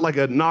 This is not like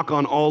a knock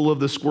on all of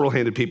the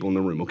squirrel-handed people in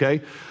the room,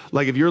 okay?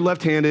 Like if you're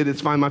left-handed,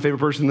 it's fine. My favorite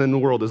person in the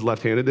world is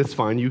left-handed. It's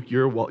fine.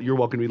 You're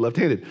welcome to be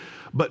left-handed.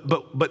 But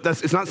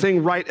it's not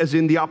saying right as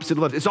in the opposite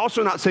of left. It's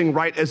also not saying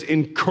right as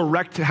in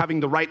correct,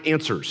 having the right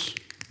answers.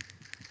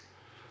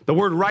 The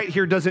word right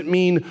here doesn't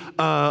mean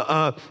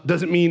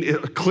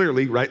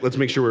clearly, right? Let's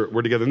make sure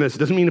we're together in this. It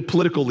doesn't mean a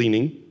political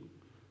leaning.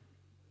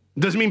 It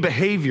doesn't mean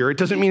behavior. It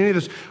doesn't mean any of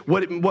this.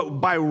 What it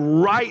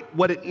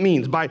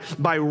means,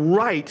 by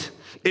right,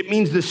 it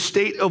means the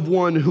state of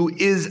one who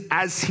is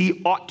as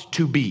he ought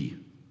to be.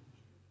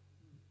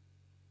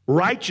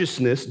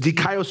 Righteousness,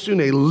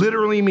 dikaiosune,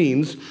 literally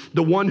means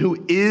the one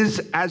who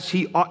is as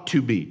he ought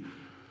to be.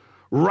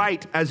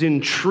 Right, as in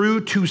true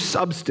to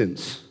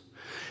substance.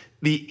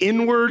 The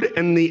inward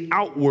and the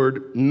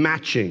outward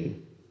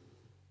matching.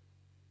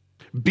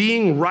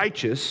 Being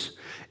righteous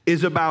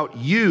is about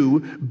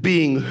you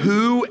being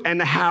who and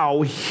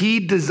how he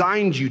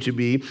designed you to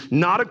be,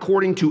 not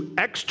according to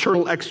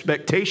external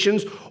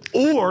expectations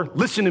or,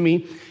 listen to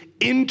me,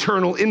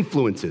 internal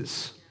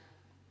influences.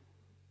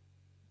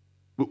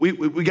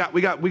 We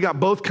got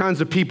both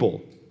kinds of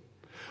people.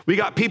 We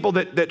got people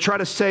that try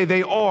to say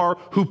they are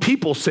who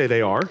people say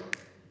they are.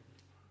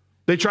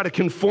 They try to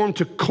conform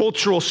to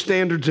cultural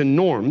standards and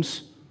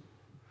norms.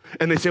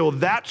 And they say, well,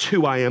 that's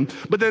who I am.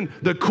 But then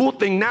the cool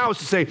thing now is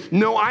to say,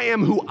 no, I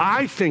am who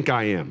I think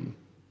I am.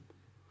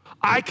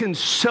 I can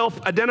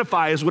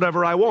self-identify as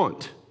whatever I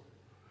want.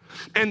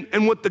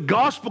 And what the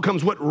gospel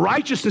comes, what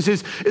righteousness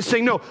is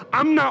saying, no,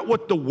 I'm not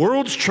what the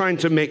world's trying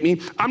to make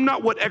me. I'm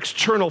not what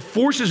external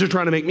forces are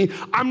trying to make me.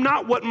 I'm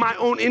not what my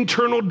own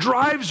internal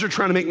drives are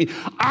trying to make me.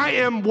 I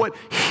am what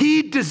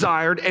he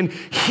desired and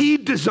he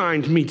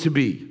designed me to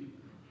be.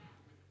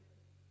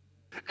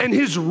 And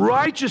his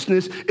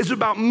righteousness is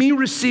about me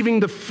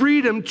receiving the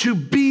freedom to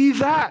be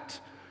that.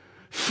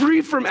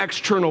 Free from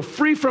external,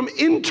 free from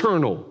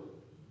internal,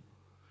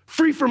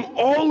 free from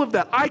all of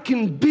that. I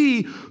can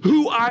be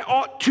who I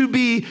ought to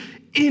be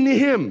in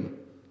him.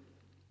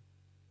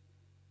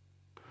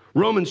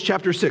 Romans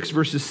chapter 6,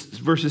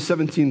 verses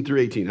 17 through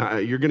 18.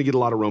 You're going to get a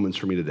lot of Romans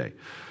from me today. It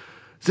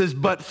says,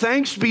 but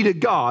thanks be to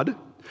God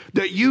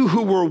that you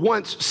who were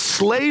once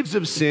slaves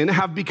of sin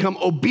have become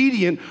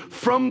obedient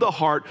from the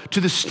heart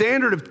to the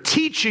standard of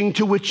teaching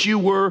to which you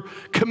were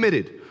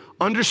committed.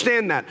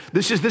 Understand that.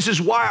 This is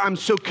why I'm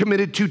so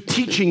committed to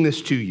teaching this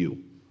to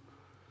you.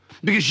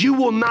 Because you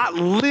will not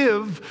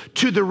live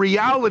to the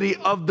reality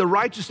of the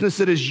righteousness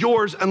that is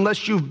yours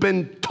unless you've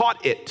been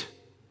taught it.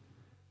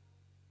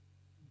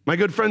 My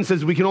good friend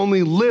says we can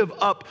only live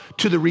up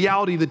to the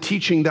reality of the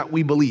teaching that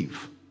we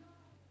believe.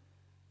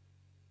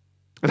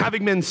 And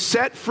having been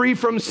set free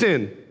from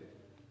sin,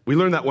 we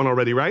learned that one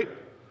already, right?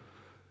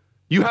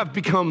 You have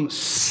become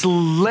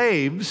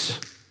slaves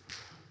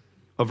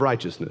of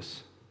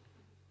righteousness.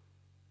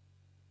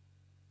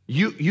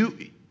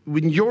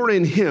 When you're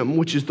in him,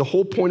 which is the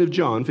whole point of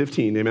John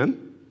 15,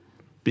 amen?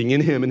 Being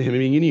in him and him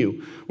being in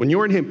you. When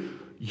you're in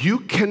him, you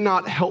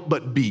cannot help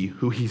but be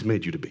who he's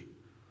made you to be.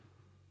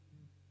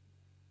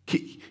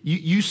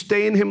 You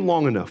stay in him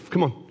long enough,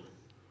 come on.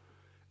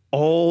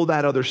 All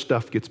that other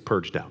stuff gets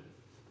purged out.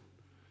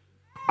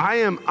 I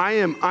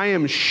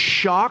am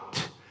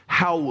shocked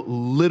how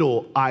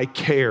little I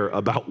care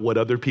about what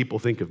other people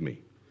think of me.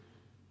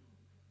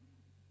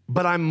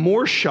 But I'm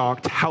more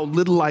shocked how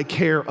little I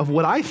care of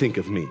what I think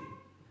of me.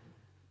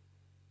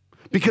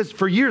 Because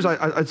for years,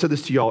 I said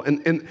this to y'all,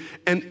 and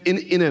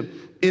in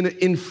an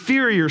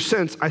inferior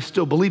sense, I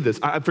still believe this.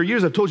 For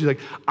years, I've told you,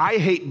 like, I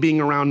hate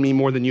being around me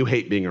more than you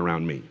hate being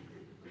around me.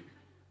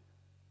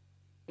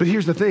 But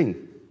here's the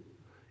thing.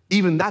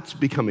 Even that's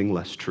becoming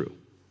less true.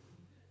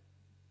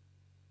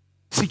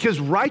 See, because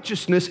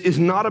righteousness is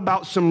not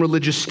about some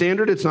religious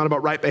standard. It's not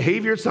about right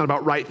behavior. It's not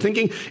about right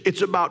thinking.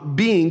 It's about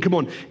being, come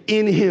on,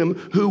 in him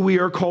who we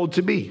are called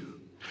to be.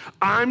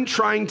 I'm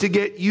trying to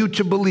get you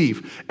to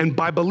believe, and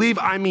by believe,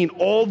 I mean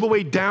all the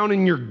way down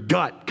in your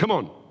gut, come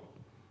on,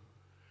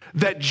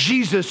 that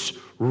Jesus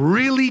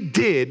really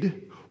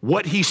did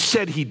what he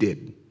said he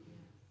did.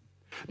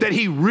 That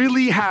he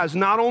really has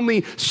not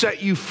only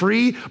set you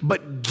free,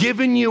 but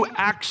given you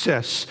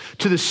access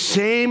to the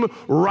same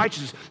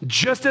righteousness.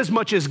 Just as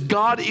much as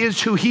God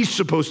is who he's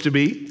supposed to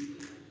be,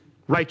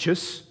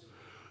 righteous,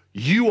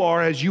 you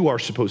are as you are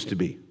supposed to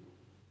be.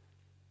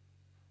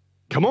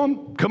 Come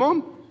on, come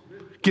on.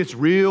 It gets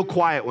real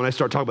quiet when I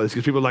start talking about this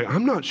because people are like,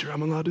 I'm not sure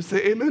I'm allowed to say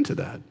amen to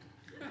that.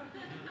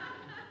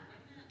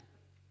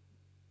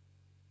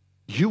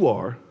 You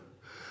are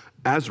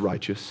as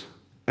righteous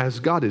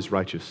as God is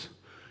righteous.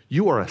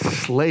 You are a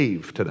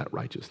slave to that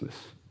righteousness.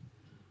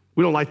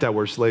 We don't like that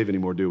word slave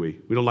anymore, do we?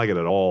 We don't like it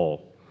at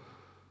all.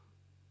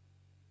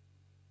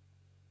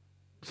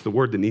 It's the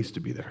word that needs to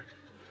be there.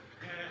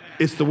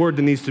 It's the word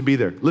that needs to be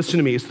there. Listen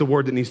to me, it's the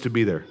word that needs to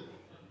be there.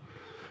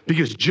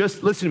 Because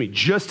listen to me,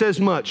 just as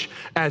much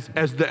as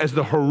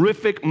the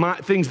horrific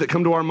things that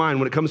come to our mind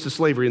when it comes to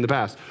slavery in the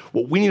past,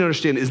 what we need to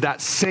understand is that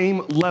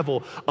same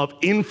level of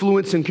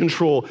influence and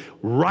control,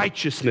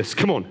 righteousness,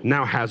 come on,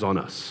 now has on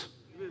us.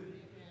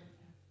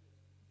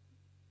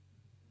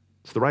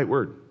 It's the right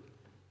word.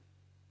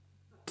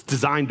 It's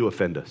designed to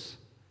offend us.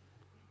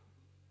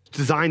 It's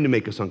designed to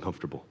make us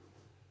uncomfortable.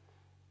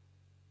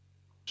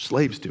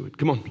 Slaves do it.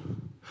 Come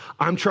on.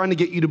 I'm trying to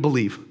get you to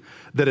believe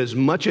that as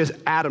much as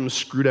Adam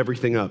screwed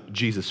everything up,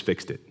 Jesus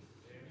fixed it.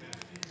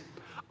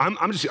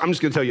 I'm just going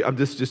to tell you, I'm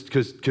just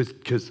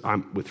because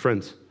I'm with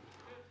friends.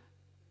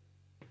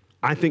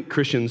 I think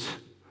Christians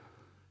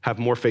have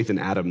more faith in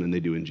Adam than they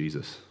do in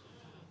Jesus.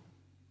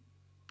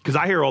 Because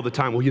I hear all the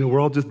time, well, we're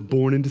all just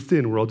born into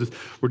sin. We're just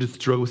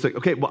struggling with sin.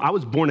 Okay, well, I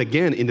was born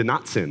again into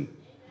not sin.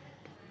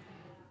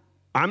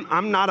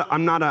 I'm not,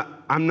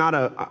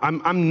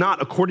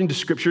 according to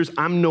scriptures,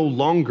 I'm no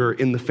longer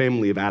in the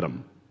family of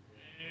Adam.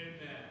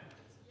 Amen.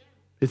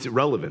 It's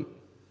irrelevant.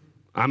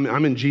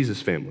 I'm in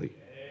Jesus' family.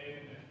 Amen.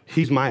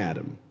 He's my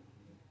Adam.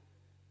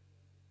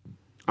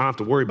 I don't have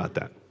to worry about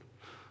that.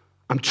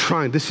 I'm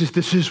trying. This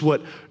is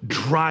what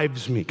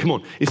drives me. Come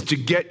on. It's to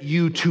get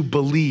you to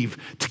believe,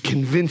 to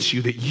convince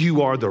you that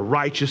you are the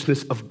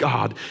righteousness of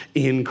God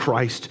in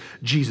Christ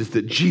Jesus,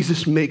 that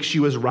Jesus makes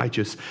you as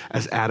righteous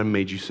as Adam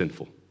made you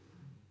sinful.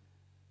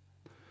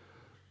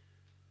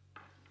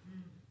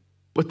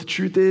 But the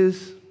truth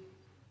is,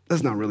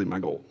 that's not really my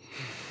goal.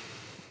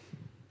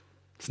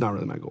 It's not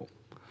really my goal.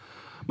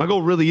 My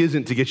goal really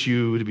isn't to get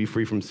you to be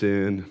free from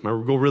sin. My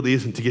goal really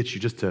isn't to get you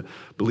just to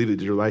believe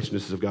that you're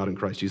righteousness of God in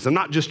Christ Jesus. I'm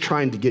not just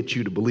trying to get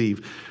you to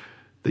believe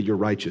that you're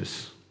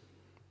righteous.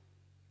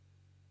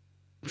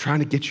 I'm trying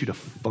to get you to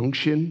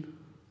function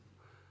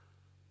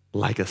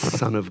like a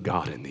son of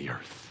God in the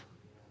earth.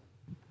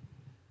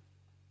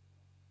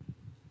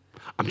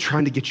 I'm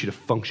trying to get you to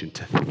function,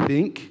 to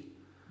think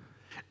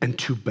and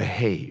to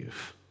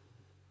behave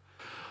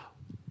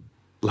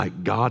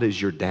like God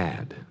is your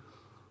dad.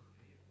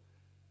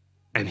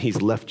 And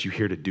he's left you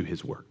here to do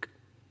his work.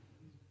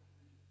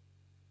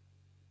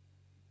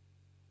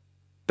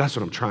 That's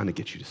what I'm trying to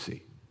get you to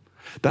see.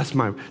 That's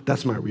my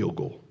real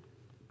goal.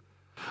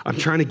 I'm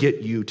trying to get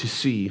you to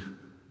see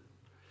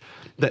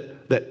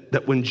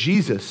that when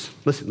Jesus,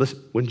 listen,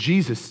 when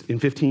Jesus in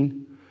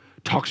 15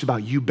 talks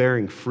about you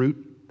bearing fruit,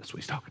 that's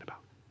what he's talking about.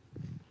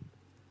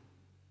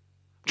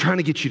 I'm trying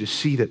to get you to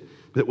see that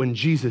when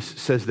Jesus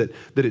says that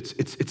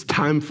it's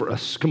time for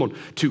us, come on,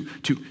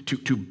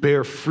 to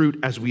bear fruit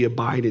as we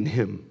abide in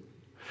him.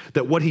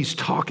 That what he's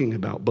talking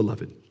about,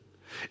 beloved,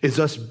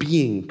 is us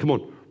being, come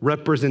on,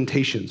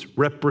 representatives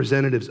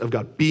of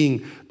God,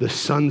 being the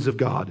sons of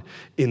God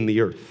in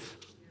the earth.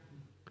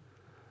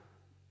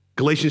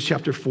 Galatians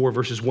chapter 4,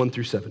 verses 1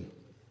 through 7.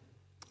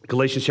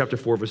 Galatians chapter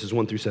 4, verses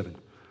 1 through 7.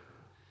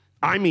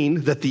 I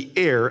mean that the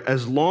heir,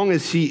 as long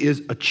as he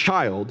is a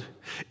child,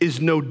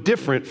 is no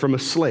different from a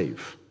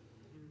slave,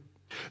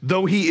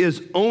 though he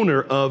is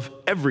owner of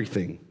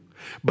everything.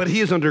 But he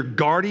is under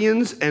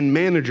guardians and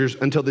managers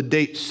until the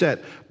date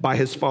set by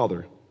his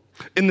father.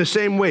 In the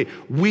same way,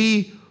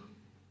 we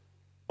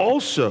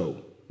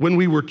also, when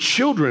we were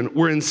children,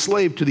 were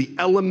enslaved to the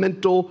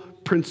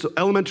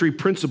elementary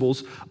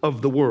principles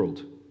of the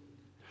world.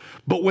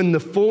 But when the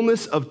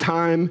fullness of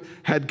time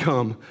had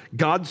come,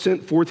 God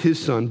sent forth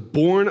his son,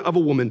 born of a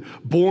woman,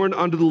 born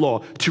under the law,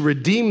 to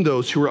redeem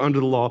those who are under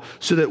the law,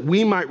 so that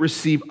we might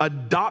receive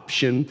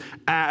adoption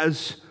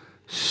as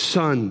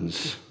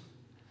sons.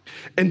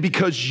 And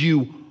because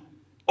you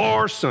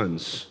are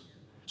sons.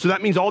 So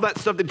that means all that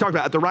stuff that he talked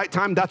about at the right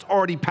time, that's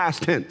already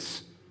past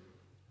tense.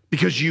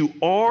 Because you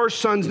are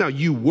sons now,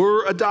 you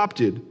were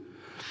adopted.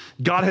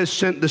 God has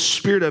sent the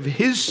Spirit of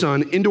his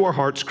Son into our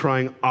hearts,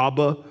 crying,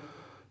 Abba,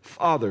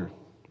 Father.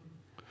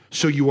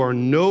 So you are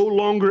no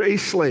longer a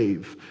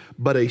slave,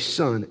 but a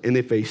son. And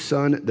if a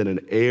son, then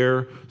an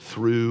heir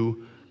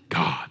through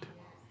God.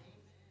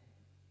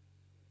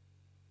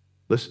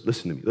 Listen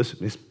to me.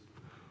 Listen.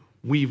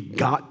 We've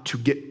got to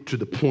get to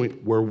the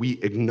point where we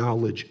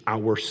acknowledge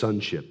our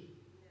sonship.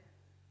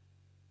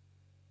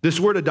 This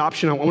word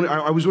adoption, I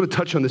always want to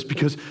touch on this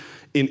because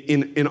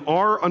in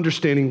our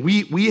understanding,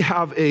 we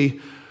have a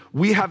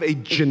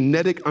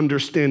genetic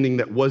understanding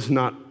that was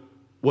not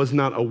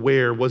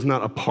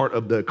a part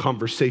of the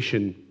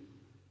conversation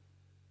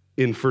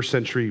in first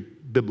century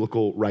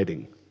biblical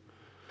writing.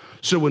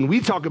 So when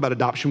we talk about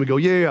adoption, we go,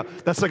 yeah,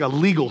 that's like a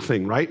legal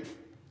thing, right?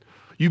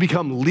 You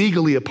become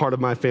legally a part of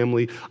my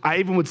family. I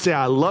even would say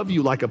I love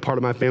you like a part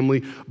of my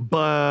family,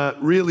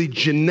 but really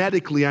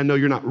genetically, I know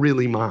you're not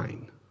really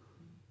mine.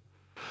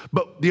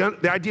 But the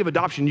idea of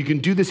adoption, you can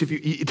do this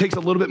it takes a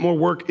little bit more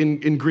work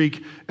in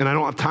Greek, and I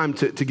don't have time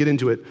to get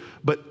into it.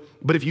 But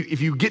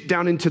if you get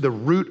down into the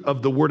root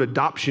of the word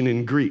adoption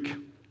in Greek,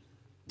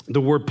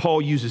 the word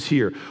Paul uses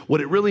here, what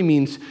it really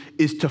means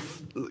is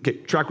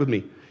track with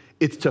me.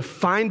 It's to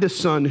find a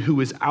son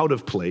who is out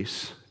of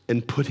place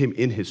and put him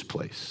in his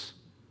place.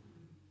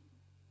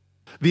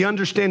 The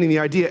understanding, the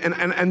idea,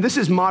 and this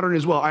is modern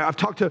as well. I've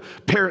talked to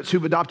parents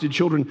who've adopted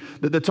children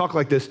that talk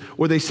like this,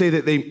 where they say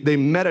that they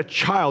met a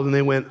child and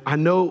they went, I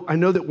know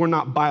that we're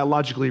not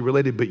biologically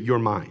related, but you're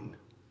mine.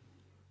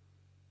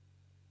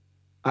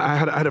 I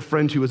had a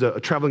friend who was a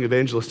traveling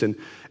evangelist, and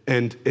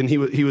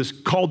he was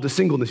called to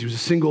singleness. He was a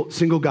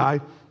single guy,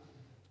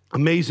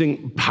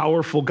 Amazing,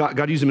 powerful.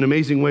 God used him in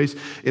amazing ways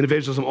in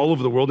evangelism all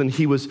over the world. And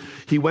he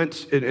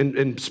went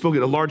and spoke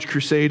at a large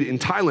crusade in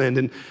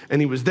Thailand.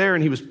 And he was there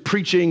and he was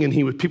preaching and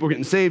people were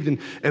getting saved.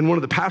 And one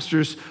of the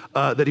pastors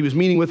that he was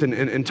meeting with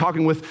and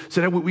talking with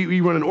said, hey, we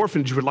run an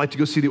orphanage. Would like to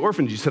go see the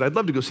orphanage. He said, I'd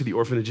love to go see the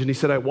orphanage. And he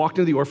said, I walked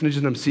into the orphanage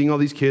and I'm seeing all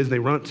these kids and they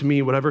run up to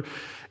me, whatever.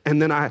 And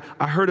then I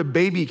heard a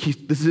baby,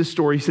 this is his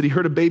story, he said he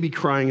heard a baby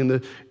crying in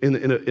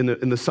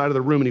the side of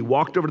the room, and he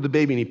walked over to the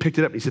baby and he picked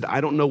it up and he said,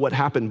 I don't know what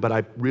happened, but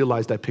I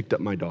realized I picked up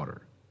my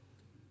daughter.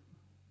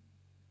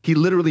 He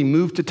literally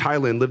moved to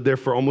Thailand, lived there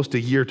for almost a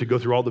year to go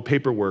through all the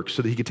paperwork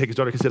so that he could take his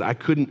daughter. He said, I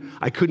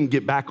couldn't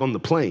get back on the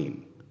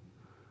plane.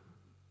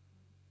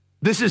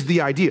 This is the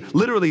idea.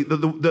 Literally,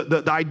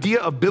 the idea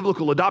of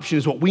biblical adoption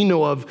is what we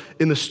know of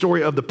in the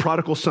story of the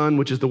prodigal son,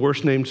 which is the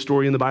worst named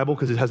story in the Bible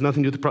because it has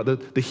nothing to do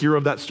with the hero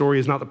of that story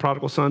is not the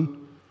prodigal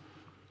son,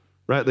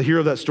 right? The hero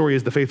of that story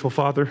is the faithful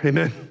father.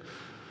 Amen.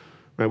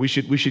 Right? We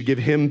should give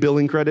him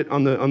billing credit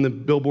on the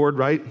billboard,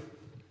 right?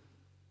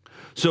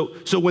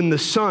 So when the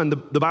son,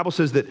 the Bible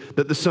says that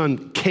the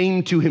son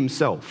came to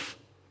himself,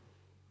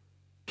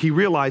 he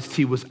realized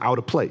he was out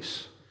of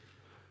place.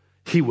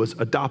 He was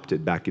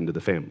adopted back into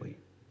the family.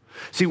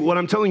 See, what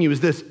I'm telling you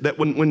is this, that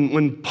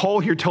when Paul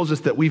here tells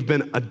us that we've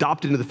been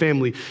adopted into the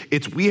family,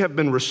 it's we have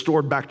been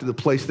restored back to the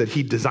place that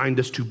he designed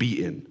us to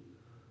be in.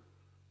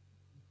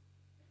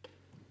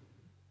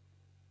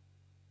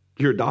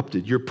 You're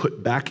adopted. You're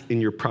put back in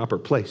your proper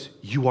place.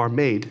 You are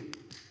made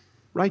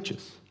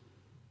righteous.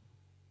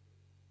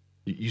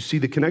 You see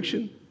the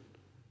connection?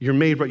 You're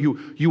made right.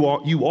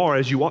 You are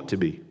as you ought to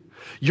be.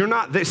 You're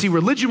not. See,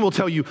 religion will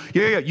tell you,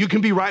 yeah, you can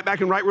be right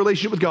back in right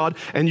relationship with God,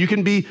 and you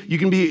can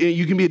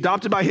be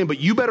adopted by Him, but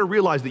you better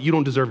realize that you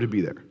don't deserve to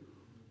be there.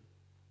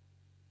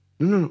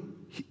 No.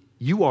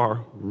 You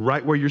are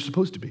right where you're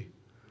supposed to be.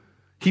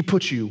 He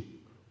puts you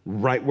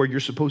right where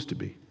you're supposed to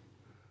be.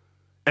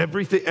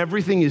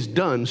 Everything is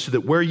done so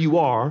that where you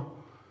are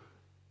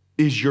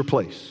is your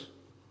place.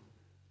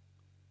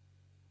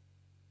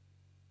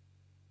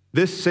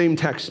 This same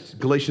text,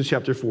 Galatians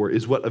chapter 4,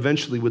 is what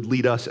eventually would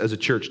lead us as a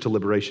church to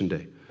Liberation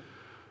Day,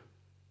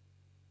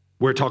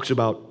 where it talks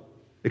about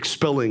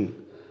expelling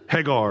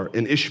Hagar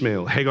and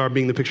Ishmael, Hagar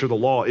being the picture of the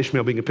law,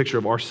 Ishmael being a picture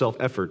of our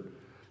self-effort.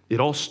 It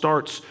all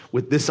starts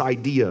with this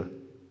idea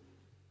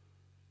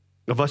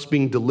of us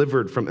being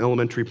delivered from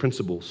elementary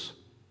principles,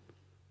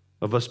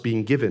 of us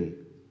being given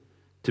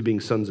to being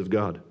sons of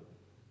God.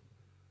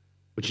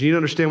 What you need to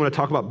understand when I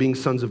talk about being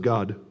sons of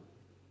God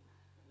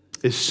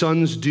is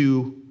sons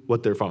do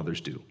what their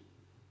fathers do.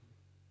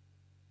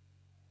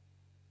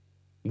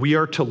 We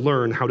are to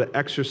learn how to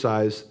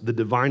exercise the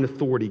divine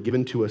authority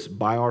given to us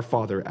by our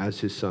Father as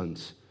His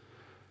sons.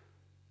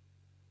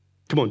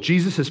 Come on,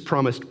 Jesus has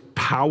promised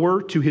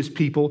power to His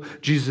people.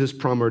 Jesus has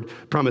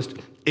promised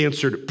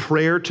answered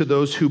prayer to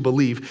those who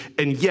believe.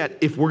 And yet,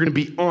 if we're going to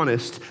be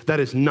honest, that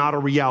is not a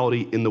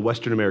reality in the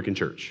Western American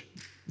church.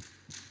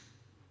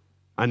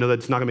 I know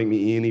that's not going to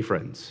make me any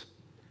friends.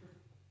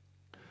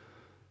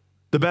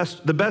 The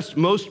best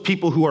most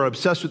people who are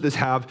obsessed with this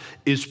have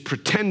is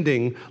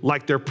pretending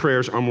like their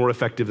prayers are more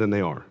effective than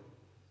they are.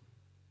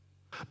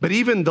 But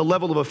even the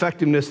level of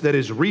effectiveness that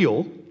is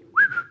real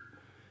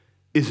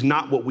is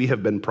not what we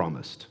have been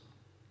promised.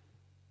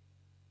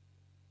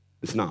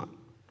 It's not.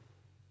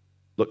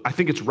 Look, I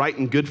think it's right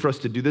and good for us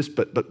to do this,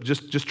 but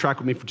just track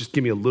with me just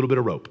give me a little bit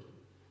of rope.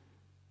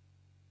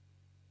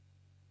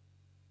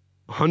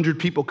 100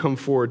 people come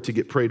forward to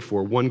get prayed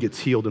for, one gets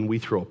healed, and we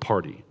throw a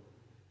party.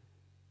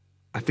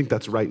 I think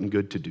that's right and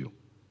good to do.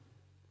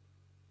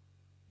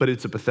 But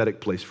it's a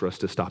pathetic place for us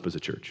to stop as a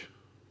church.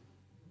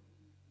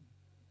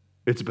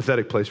 It's a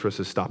pathetic place for us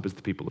to stop as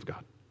the people of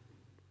God.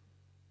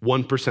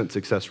 1%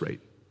 success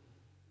rate.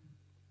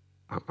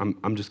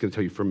 I'm just going to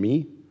tell you, for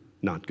me,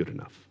 not good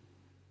enough.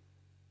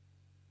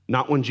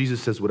 Not when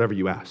Jesus says, whatever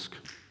you ask.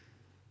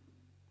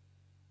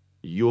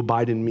 You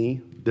abide in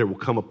me, there will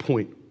come a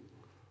point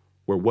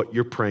where what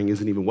you're praying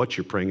isn't even what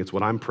you're praying, it's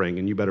what I'm praying,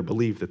 and you better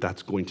believe that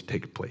that's going to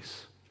take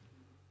place.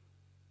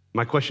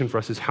 My question for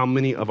us is, how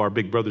many of our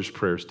big brother's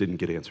prayers didn't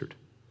get answered?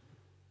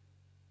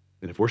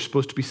 And if we're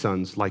supposed to be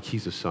sons like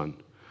he's a son,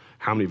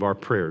 how many of our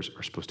prayers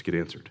are supposed to get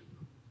answered?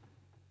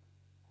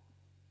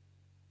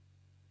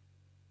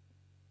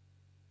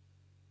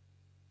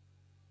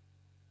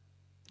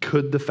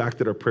 Could the fact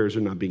that our prayers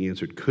are not being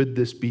answered, could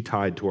this be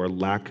tied to our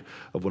lack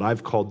of what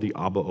I've called the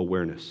Abba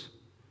awareness?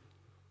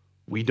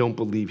 We don't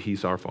believe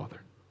he's our father.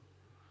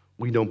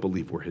 We don't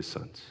believe we're his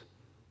sons.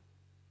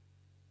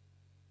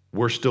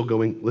 We're still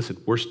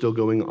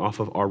going off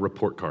of our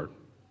report card.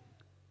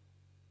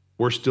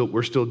 We're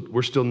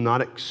still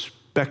not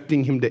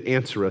expecting him to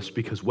answer us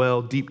because,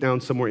 well, deep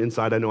down somewhere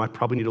inside, I know I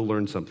probably need to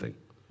learn something.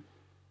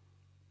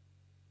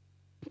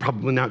 I'm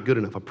probably not good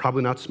enough. I'm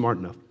probably not smart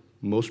enough.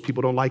 Most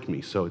people don't like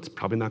me, so it's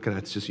probably not gonna,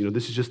 it's just,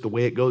 this is just the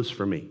way it goes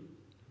for me.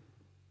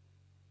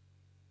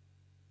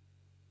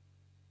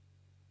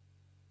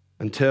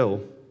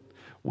 Until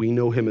we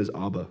know him as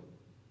Abba,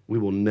 we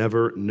will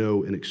never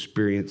know and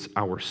experience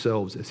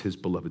ourselves as his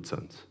beloved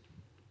sons.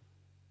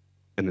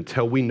 And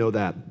until we know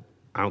that,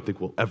 I don't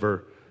think we'll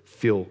ever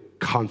feel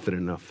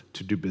confident enough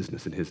to do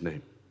business in his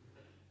name.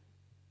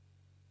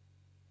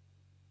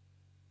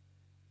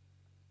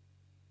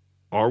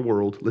 Our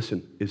world,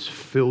 listen, is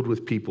filled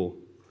with people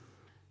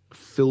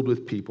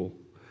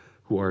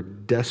who are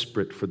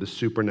desperate for the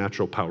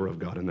supernatural power of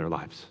God in their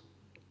lives.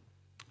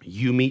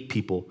 You meet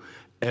people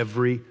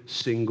every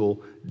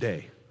single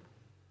day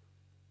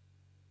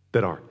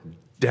that are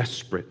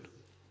desperate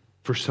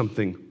for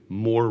something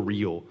more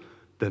real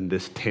than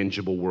this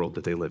tangible world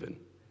that they live in.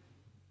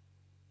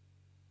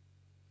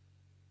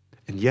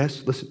 And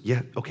yes, listen,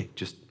 yes,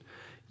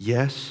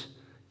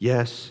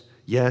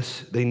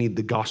 they need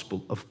the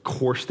gospel. Of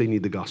course they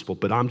need the gospel,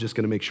 but I'm just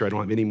gonna make sure I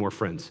don't have any more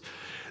friends.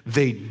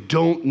 They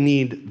don't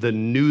need the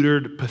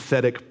neutered,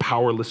 pathetic,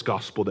 powerless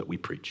gospel that we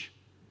preach.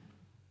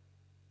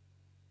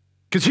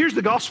 Because here's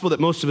the gospel that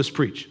most of us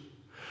preach.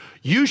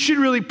 You should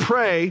really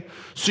pray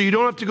so you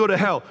don't have to go to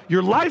hell.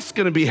 Your life's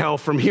gonna be hell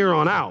from here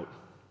on out.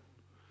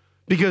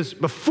 Because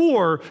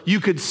before, you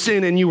could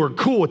sin and you were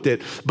cool with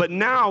it. But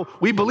now,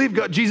 we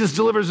believe Jesus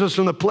delivers us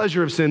from the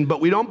pleasure of sin,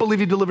 but we don't believe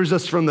he delivers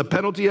us from the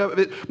penalty of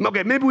it.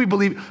 Okay, maybe we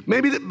believe,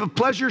 maybe the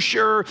pleasure,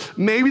 sure,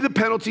 maybe the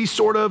penalty,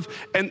 sort of,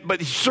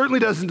 but he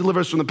certainly doesn't deliver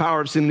us from the power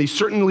of sin, and he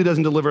certainly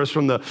doesn't deliver us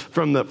from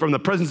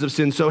the presence of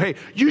sin. So, hey,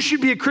 you should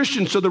be a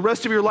Christian so the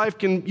rest of your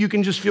life you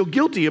can just feel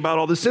guilty about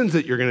all the sins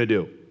that you're gonna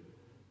do.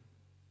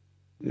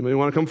 Anybody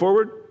wanna come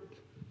forward?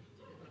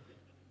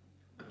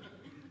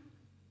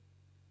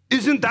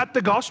 Isn't that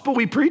the gospel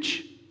we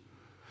preach?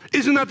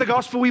 Isn't that the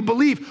gospel we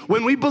believe?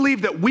 When we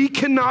believe that we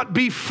cannot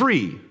be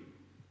free,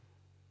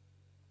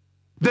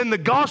 then the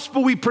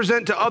gospel we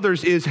present to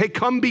others is, hey,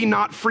 come be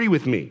not free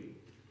with me.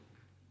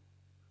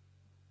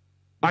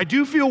 I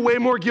do feel way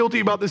more guilty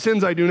about the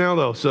sins I do now,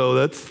 though, so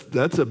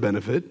that's a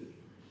benefit.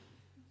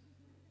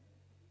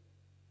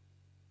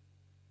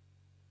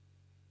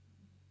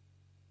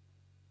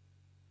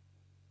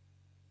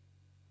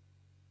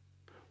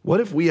 What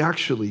if we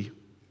actually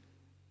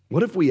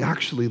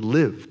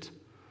lived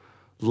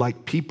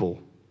like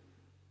people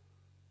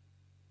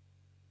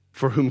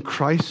for whom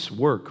Christ's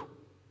work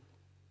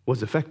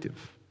was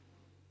effective?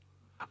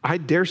 I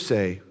dare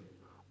say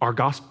our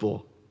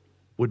gospel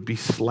would be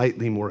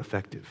slightly more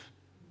effective.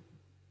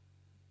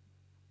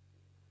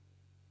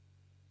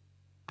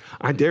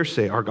 I dare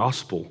say our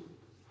gospel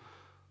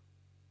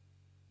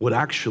would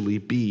actually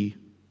be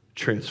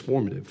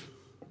transformative.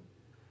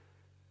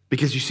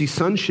 Because you see,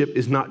 sonship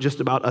is not just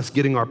about us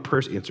getting our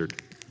prayers answered.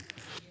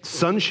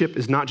 Sonship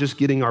is not just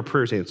getting our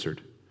prayers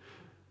answered.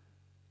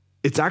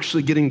 It's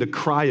actually getting the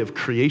cry of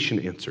creation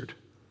answered.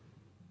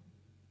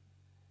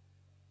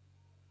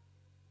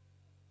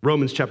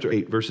 Romans chapter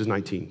 8, verses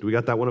 19. Do we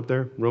got that one up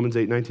there? Romans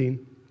 8,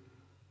 19.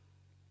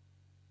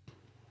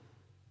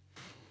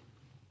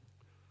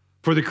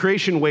 For the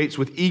creation waits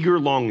with eager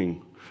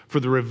longing for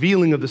the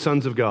revealing of the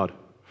sons of God.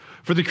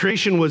 For the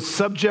creation was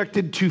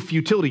subjected to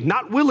futility.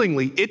 Not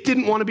willingly, it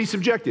didn't want to be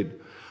subjected,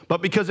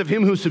 but because of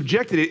him who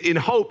subjected it, in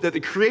hope that the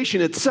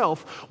creation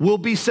itself will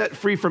be set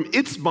free from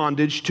its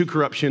bondage to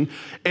corruption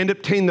and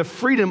obtain the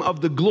freedom of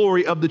the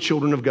glory of the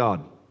children of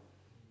God.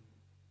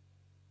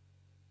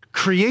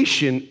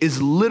 Creation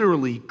is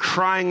literally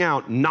crying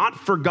out, not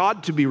for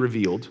God to be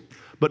revealed,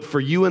 but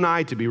for you and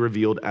I to be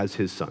revealed as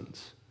his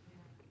sons.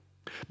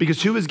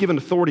 Because who is given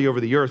authority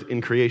over the earth in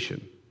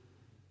creation?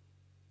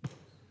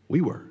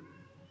 We were.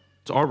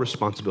 It's our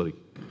responsibility.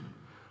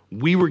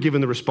 We were given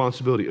the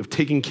responsibility of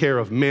taking care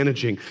of,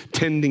 managing,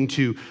 tending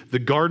to the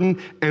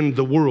garden and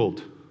the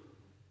world.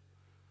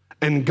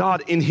 And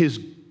God, in his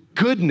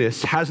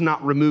goodness, has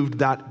not removed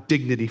that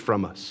dignity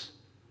from us.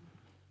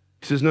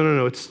 He says,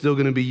 no, it's still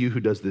going to be you who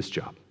does this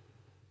job.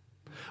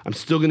 I'm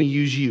still going to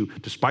use you,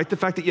 despite the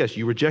fact that, yes,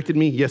 you rejected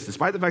me. Yes,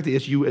 despite the fact that,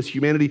 yes, you as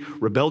humanity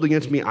rebelled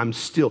against me,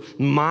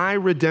 my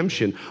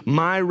redemption,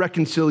 my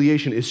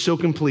reconciliation is so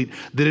complete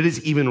that it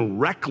is even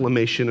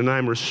reclamation, and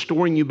I'm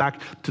restoring you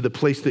back to the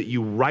place that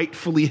you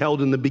rightfully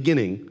held in the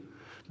beginning.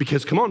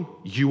 Because, come on,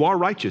 you are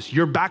righteous.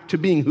 You're back to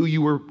being who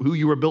you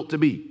were built to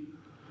be,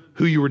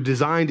 who you were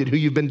designed and who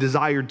you've been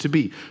desired to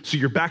be. So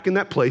you're back in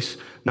that place.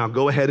 Now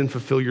go ahead and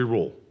fulfill your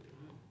role.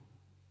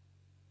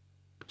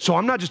 So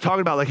I'm not just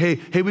talking about hey,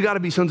 we got to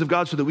be sons of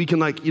God so that we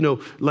can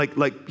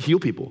heal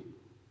people.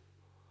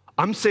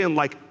 I'm saying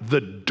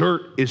the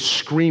dirt is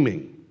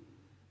screaming,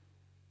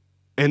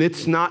 and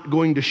it's not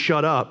going to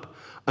shut up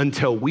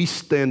until we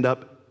stand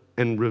up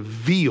and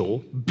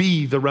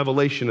be the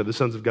revelation of the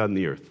sons of God in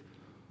the earth.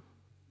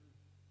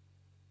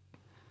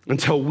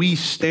 Until we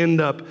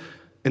stand up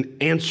and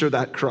answer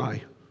that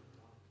cry.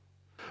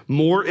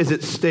 More is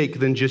at stake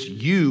than just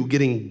you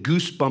getting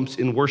goosebumps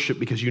in worship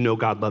because you know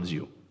God loves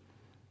you.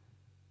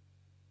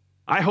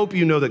 I hope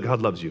you know that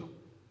God loves you.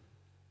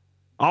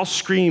 I'll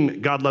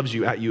scream God loves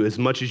you at you as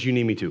much as you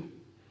need me to.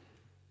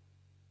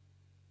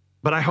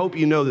 But I hope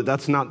you know that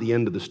that's not the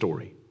end of the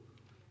story.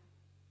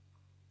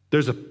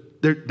 There's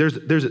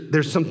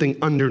something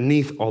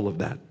underneath all of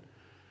that.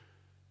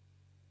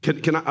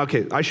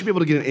 I should be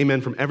able to get an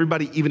amen from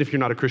everybody, even if you're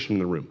not a Christian in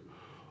the room.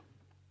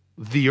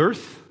 The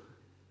earth,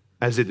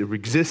 as it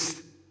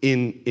exists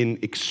in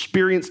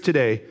experience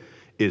today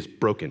is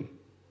broken.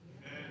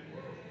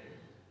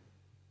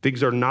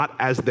 Things are not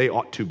as they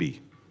ought to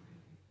be.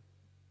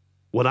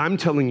 What I'm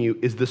telling you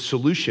is the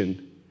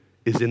solution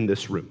is in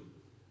this room.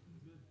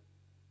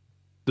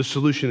 The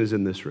solution is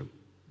in this room.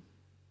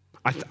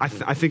 I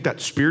think that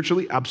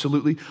spiritually,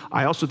 absolutely.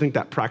 I also think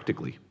that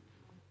practically.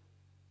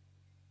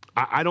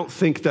 I don't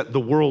think that the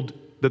world,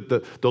 that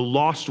the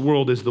lost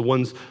world is the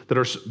ones that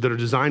are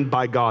designed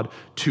by God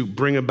to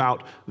bring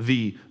about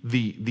the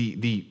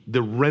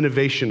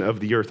renovation of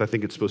the earth. I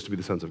think it's supposed to be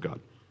the sons of God.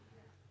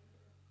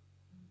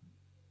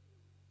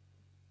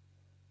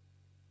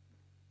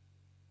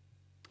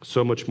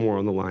 So much more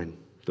on the line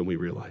than we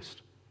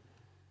realized.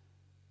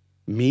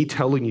 Me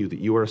telling you that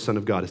you are a son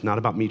of God is not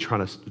about me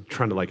trying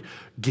to like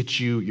get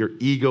your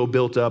ego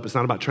built up. It's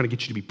not about trying to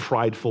get you to be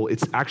prideful.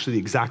 It's actually the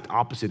exact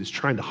opposite. It's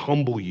trying to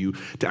humble you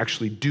to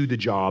actually do the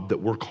job that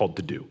we're called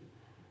to do.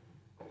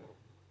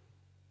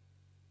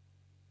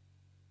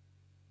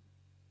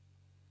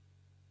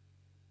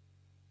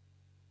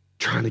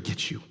 Trying to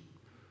get you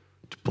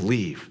to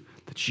believe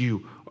that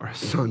you are a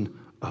son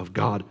of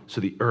God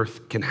so the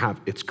earth can have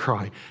its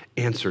cry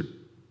answered.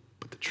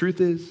 But the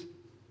truth is,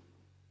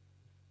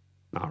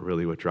 not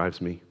really what drives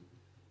me.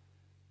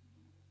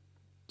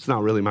 It's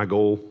not really my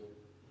goal.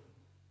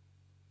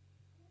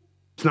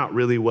 It's not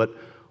really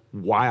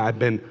why I've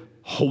been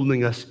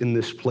holding us in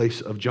this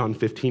place of John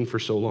 15 for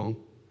so long.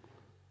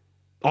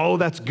 All of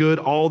that's good,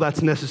 all of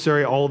that's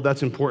necessary, all of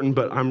that's important,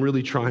 but I'm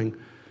really trying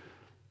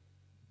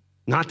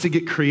not to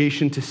get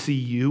creation to see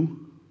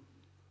you,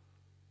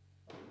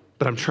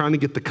 but I'm trying to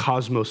get the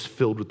cosmos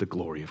filled with the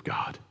glory of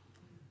God.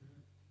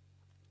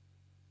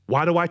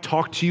 Why do I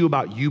talk to you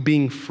about you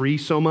being free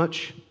so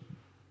much?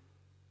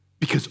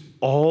 Because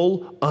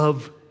all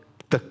of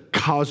the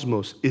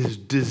cosmos is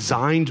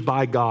designed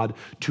by God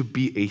to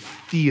be a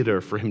theater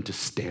for him to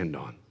stand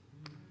on.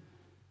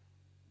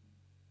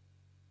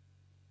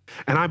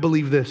 And I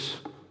believe this.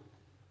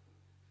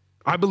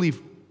 I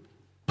believe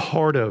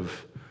part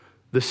of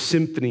the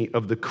symphony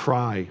of the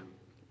cry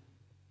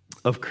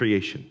of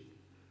creation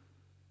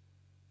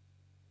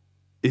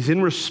is in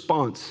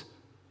response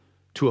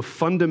to a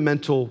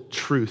fundamental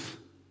truth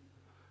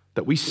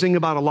that we sing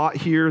about a lot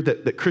here,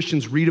 that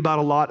Christians read about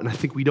a lot, and I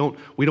think we don't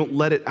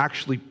let it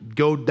actually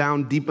go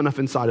down deep enough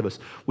inside of us.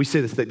 We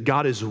say this, that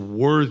God is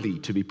worthy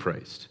to be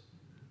praised.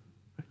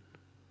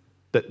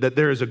 That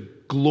there is a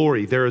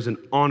glory, there is an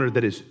honor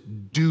that is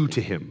due to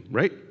him,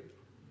 right?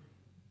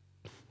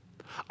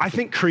 I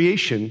think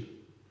creation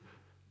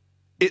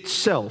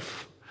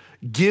itself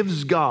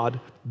gives God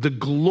the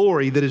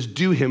glory that is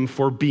due him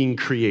for being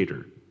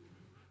creator.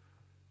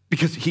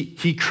 Because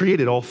he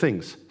created all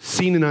things,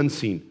 seen and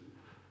unseen,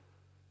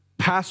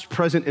 past,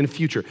 present, and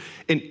future.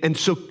 And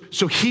so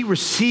he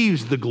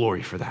receives the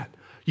glory for that.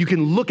 You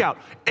can look out,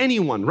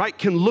 anyone, right,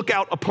 can look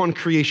out upon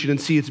creation and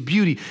see its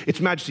beauty,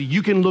 its majesty.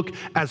 You can look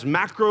as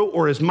macro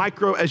or as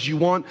micro as you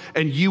want,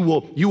 and you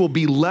will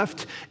be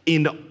left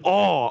in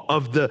awe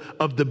of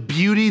the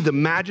beauty, the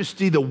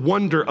majesty, the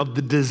wonder of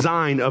the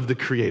design of the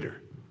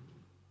Creator.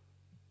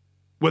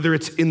 Whether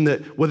it's in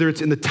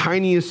the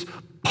tiniest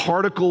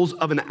particles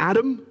of an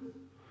atom,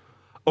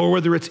 or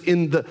whether it's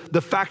in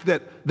the fact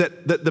that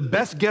the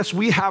best guess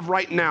we have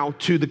right now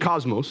to the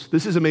cosmos,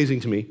 this is amazing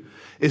to me,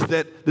 is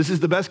that this is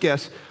the best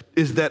guess,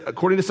 is that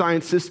according to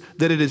scientists,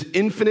 that it is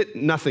infinite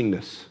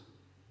nothingness.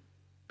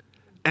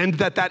 And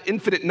that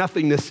infinite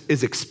nothingness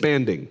is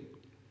expanding.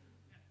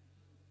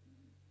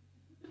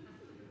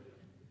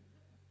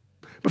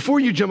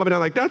 Before you jump up and down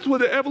like, that's what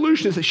the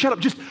evolution is, shut up,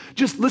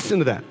 just listen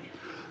to that.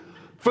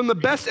 From the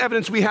best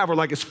evidence we have, or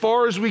like as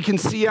far as we can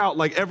see out,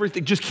 like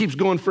everything just keeps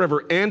going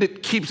forever and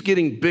it keeps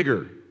getting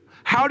bigger.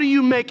 How do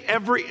you make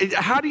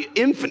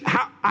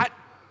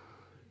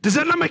does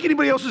that not make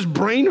anybody else's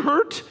brain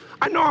hurt?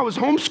 I know I was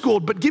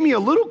homeschooled, but give me a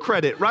little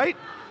credit, right?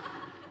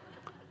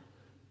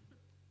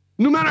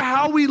 No matter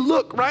how we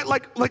look, right?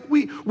 Like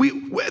we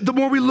the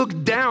more we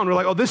look down, we're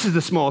like, oh, this is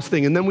the smallest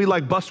thing. And then we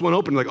like bust one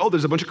open, like, oh,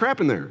 there's a bunch of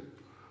crap in there.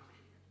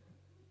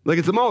 Like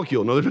it's a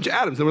molecule. No, there's a bunch of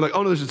atoms. And we're like,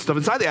 oh, no, there's stuff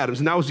inside the atoms.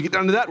 And now as we get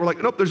down to that, we're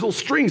like, nope, there's little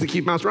strings that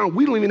keep bouncing around.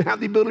 We don't even have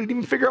the ability to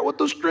even figure out what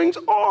those strings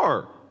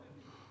are.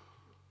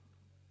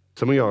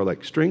 Some of y'all are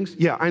like, strings?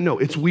 Yeah, I know,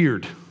 it's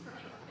weird.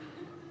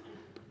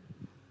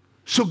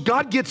 So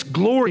God gets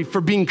glory for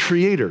being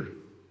creator.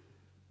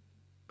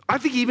 I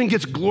think he even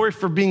gets glory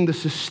for being the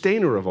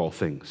sustainer of all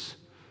things.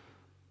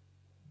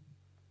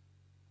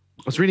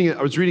 I was reading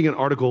an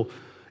article.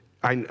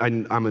 I'm a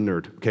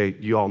nerd, okay?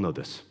 You all know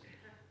this.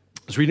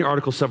 I was reading an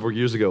article several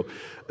years ago.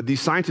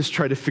 These scientists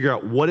tried to figure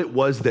out what it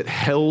was that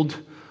held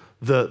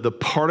the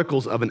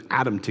particles of an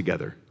atom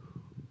together.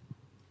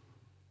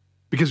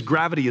 Because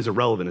gravity is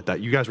irrelevant at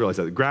that. You guys realize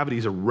that. Gravity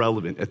is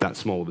irrelevant at that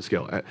small of a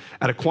scale.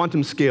 At a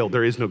quantum scale,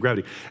 there is no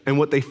gravity. And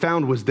what they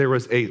found was there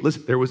was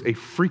a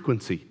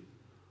frequency,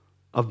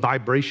 a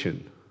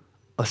vibration,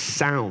 a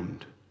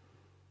sound.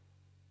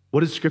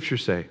 What does Scripture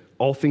say?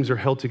 All things are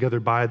held together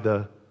by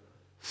the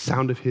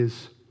sound of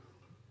his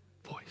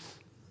voice.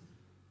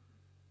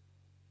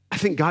 I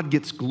think God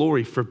gets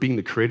glory for being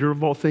the creator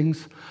of all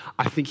things.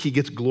 I think he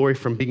gets glory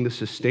from being the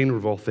sustainer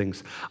of all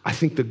things. I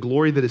think the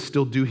glory that is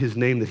still due his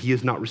name, that he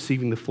is not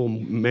receiving the full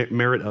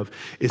merit of,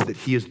 is that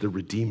he is the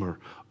redeemer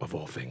of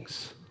all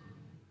things.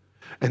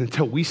 And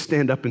until we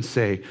stand up and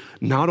say,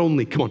 not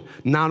only have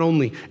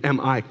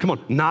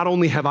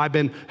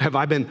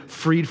I been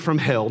freed from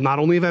hell, not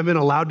only have I been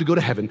allowed to go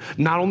to heaven,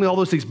 not only all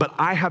those things, but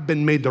I have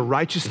been made the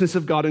righteousness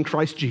of God in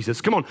Christ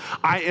Jesus. Come on,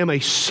 I am a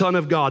son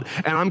of God,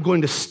 and I'm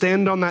going to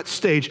stand on that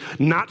stage,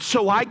 not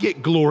so I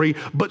get glory,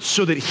 but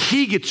so that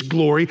he gets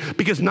glory,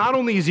 because not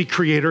only is he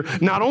creator,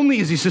 not only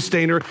is he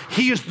sustainer,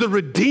 he is the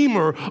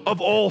redeemer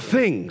of all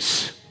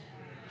things.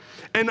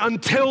 And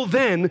until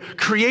then,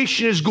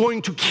 creation is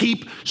going to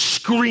keep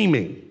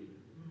screaming.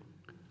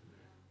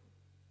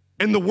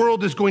 And the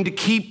world is going to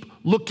keep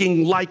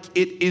looking like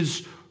it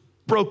is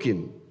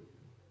broken.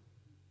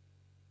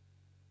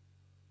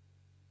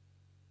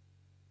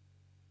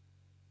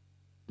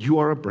 You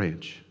are a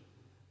branch,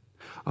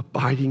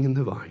 abiding in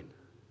the vine,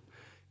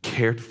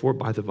 cared for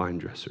by the vine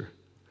dresser.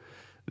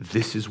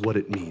 This is what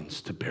it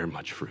means to bear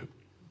much fruit.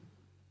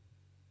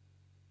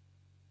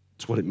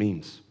 It's what it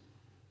means.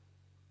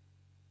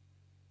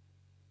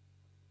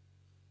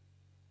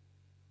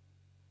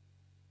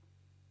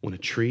 When a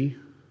tree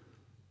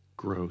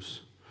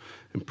grows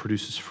and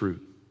produces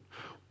fruit,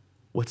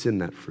 what's in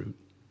that fruit?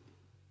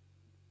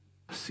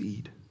 A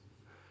seed.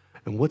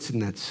 And what's in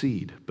that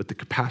seed but the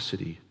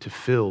capacity to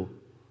fill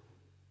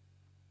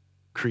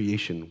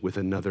creation with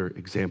another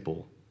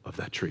example of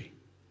that tree?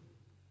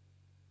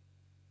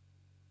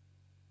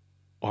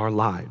 Our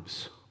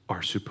lives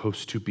are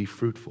supposed to be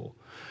fruitful,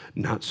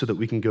 not so that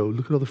we can go,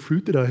 look at all the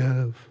fruit that I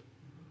have.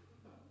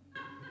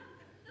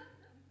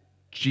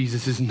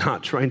 Jesus is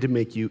not trying to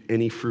make you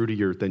any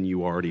fruitier than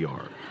you already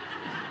are.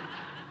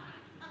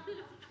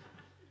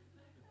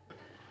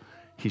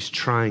 He's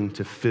trying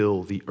to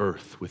fill the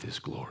earth with his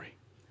glory.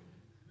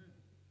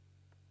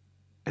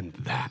 And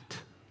that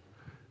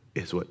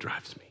is what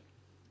drives me.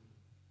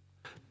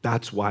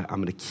 That's why I'm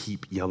going to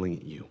keep yelling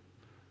at you.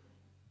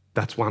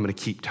 That's why I'm going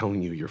to keep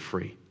telling you you're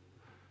free.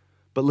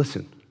 But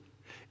listen,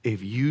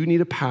 if you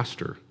need a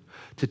pastor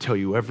to tell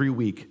you every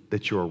week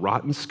that you're a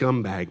rotten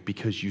scumbag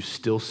because you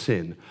still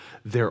sin,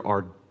 there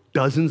are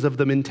dozens of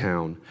them in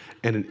town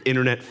and an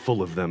internet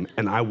full of them,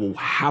 and I will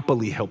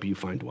happily help you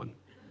find one.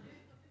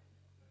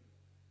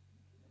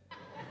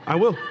 I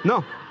will.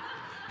 No.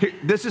 Here,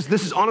 this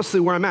is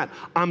honestly where I'm at.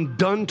 I'm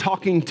done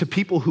talking to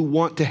people who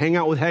want to hang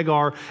out with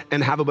Hagar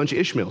and have a bunch of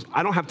Ishmaels.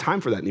 I don't have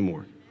time for that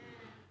anymore.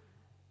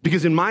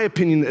 Because in my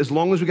opinion, as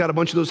long as we got a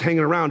bunch of those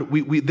hanging around,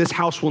 this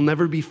house will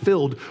never be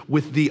filled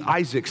with the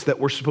Isaacs that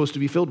we're supposed to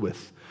be filled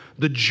with,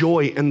 the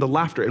joy and the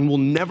laughter, and will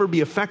never be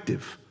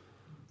effective.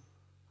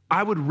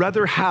 I would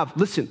rather have,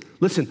 listen,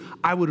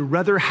 I would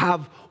rather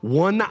have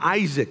one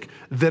Isaac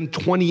than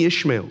 20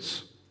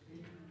 Ishmaels.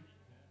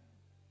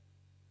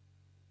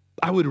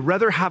 I would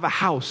rather have a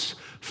house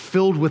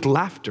filled with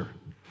laughter.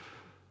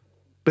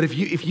 But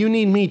if you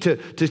need me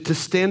to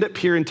stand up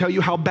here and tell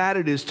you how bad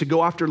it is to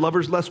go after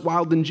lovers less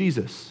wild than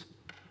Jesus,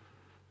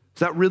 is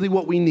that really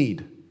what we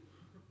need?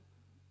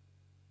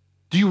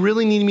 Do you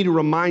really need me to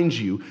remind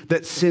you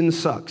that sin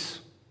sucks?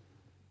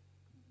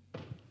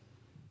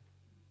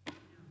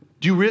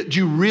 Do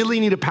you really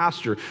need a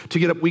pastor to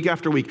get up week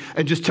after week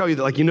and just tell you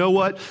that, like, you know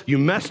what? You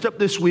messed up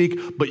this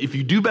week, but if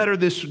you do better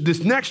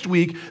this next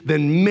week,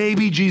 then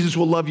maybe Jesus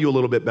will love you a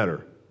little bit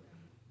better.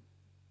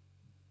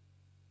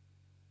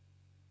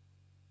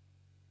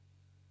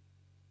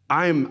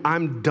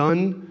 I'm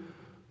done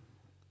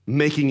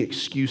making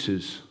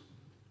excuses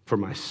for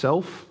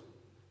myself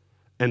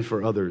and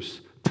for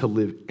others to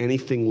live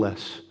anything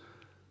less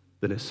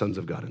than as sons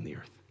of God in the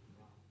earth.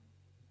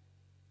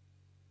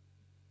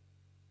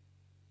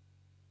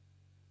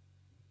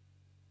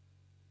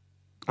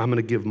 I'm going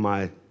to give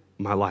my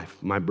life,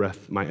 my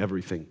breath, my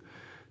everything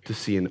to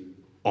see an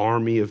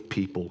army of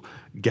people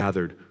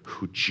gathered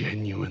who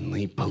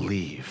genuinely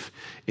believe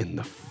in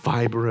the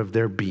fiber of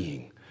their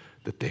being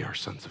that they are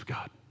sons of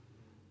God.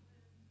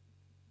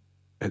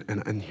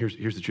 And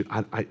here's the truth.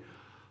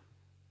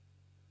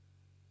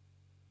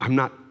 I'm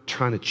not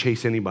trying to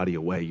chase anybody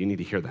away. You need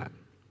to hear that.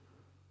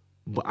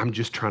 But I'm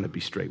just trying to be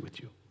straight with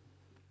you.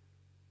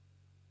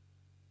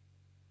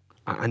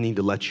 I need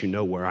to let you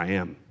know where I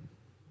am.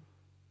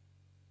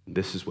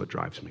 This is what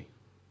drives me.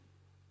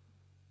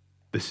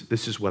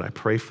 This is what I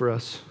pray for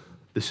us.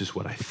 This is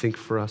what I think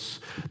for us.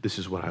 This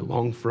is what I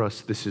long for us.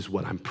 This is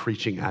what I'm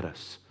preaching at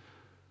us.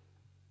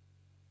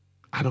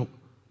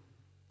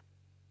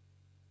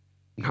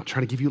 I'm not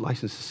trying to give you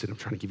license to sin. I'm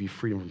trying to give you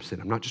freedom from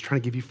sin. I'm not just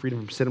trying to give you freedom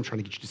from sin. I'm trying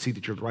to get you to see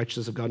that you're the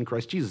righteousness of God in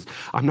Christ Jesus.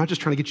 I'm not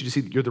just trying to get you to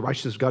see that you're the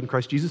righteousness of God in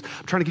Christ Jesus.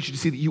 I'm trying to get you to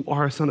see that you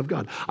are a son of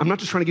God. I'm not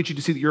just trying to get you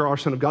to see that you're our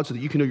son of God so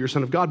that you can know you're a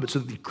son of God, but so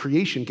that the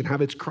creation can have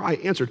its cry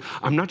answered.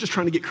 I'm not just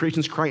trying to get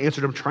creation's cry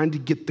answered. I'm trying to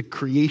get the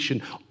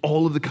creation,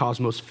 all of the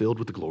cosmos, filled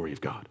with the glory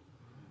of God.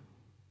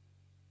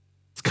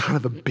 It's kind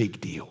of a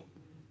big deal.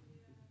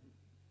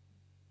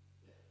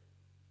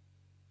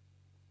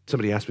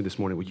 Somebody asked me this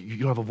morning, well, you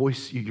don't have a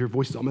voice, your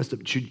voice is all messed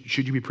up.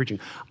 Should you be preaching?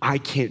 I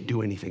can't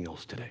do anything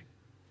else today.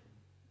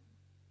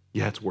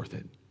 Yeah, it's worth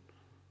it.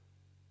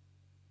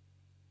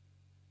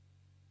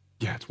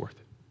 Yeah, it's worth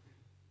it.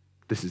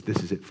 This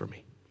is it for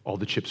me. All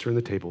the chips are on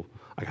the table.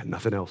 I got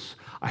nothing else.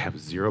 I have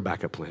zero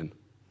backup plan.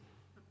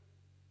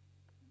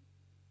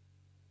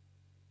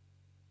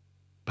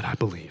 But I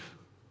believe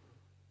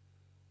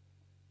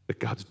that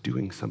God's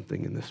doing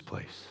something in this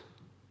place.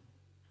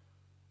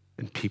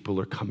 And people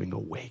are coming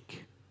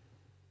awake.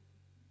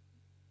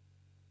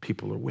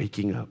 People are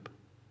waking up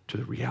to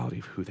the reality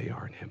of who they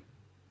are in him.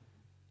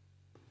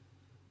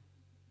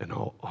 And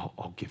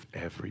I'll give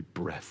every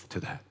breath to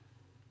that.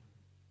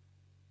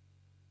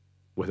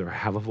 Whether I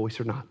have a voice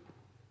or not.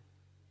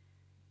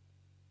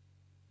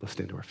 Let's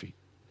stand to our feet.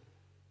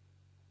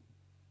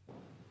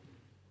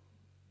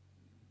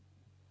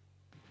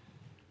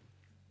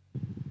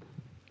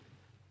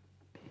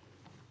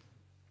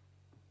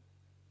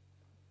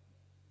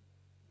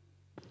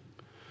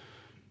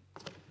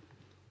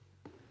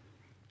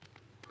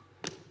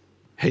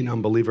 Hey,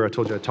 non-believer, I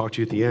told you I'd talk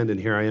to you at the end, and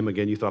here I am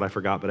again. You thought I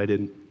forgot, but I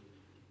didn't.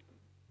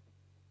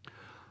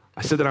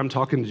 I said that I'm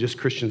talking to just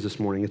Christians this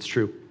morning. It's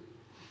true.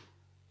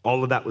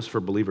 All of that was for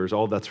believers.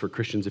 All of that's for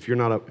Christians. If you're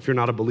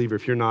not a believer,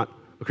 if you're not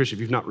a Christian,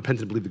 if you've not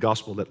repented and believed the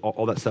gospel, that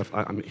all that stuff,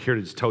 I'm here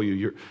to just tell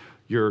you,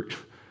 you're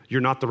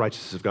not the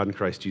righteousness of God in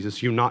Christ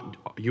Jesus. You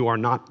are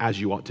not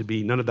as you ought to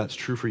be. None of that's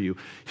true for you.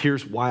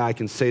 Here's why I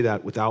can say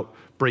that without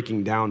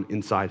breaking down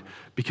inside.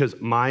 Because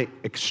my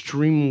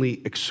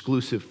extremely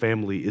exclusive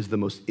family is the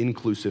most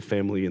inclusive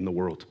family in the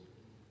world.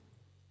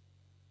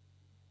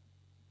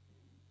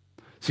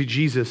 See,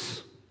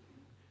 Jesus,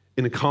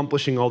 in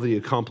accomplishing all that he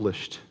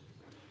accomplished,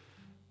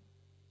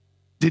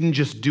 didn't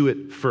just do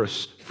it for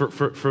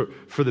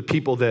the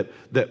people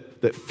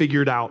that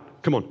figured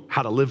out, come on,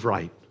 how to live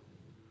right.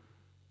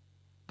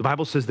 The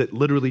Bible says that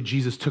literally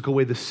Jesus took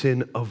away the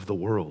sin of the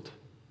world.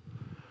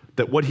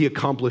 That what he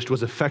accomplished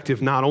was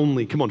effective not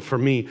only, come on, for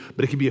me,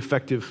 but it can be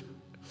effective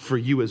for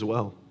you as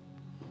well.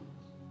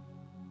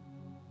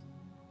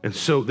 And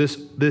so this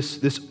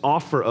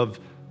offer of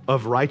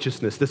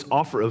righteousness, this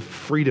offer of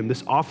freedom,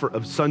 this offer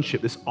of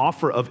sonship, this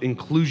offer of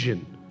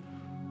inclusion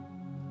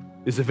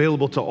is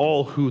available to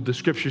all who the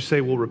scriptures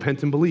say will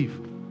repent and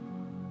believe.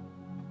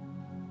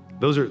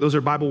 Those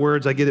are Bible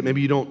words. I get it.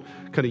 Maybe you don't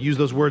kind of use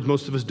those words.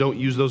 Most of us don't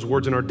use those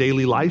words in our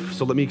daily life.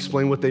 So let me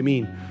explain what they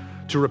mean.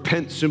 To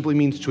repent simply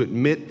means to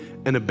admit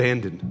and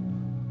abandon.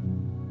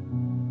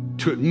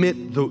 To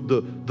admit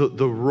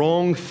the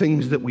wrong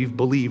things that we've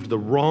believed, the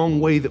wrong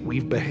way that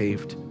we've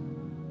behaved.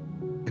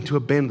 And to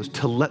abandon those,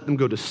 to let them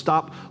go, to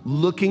stop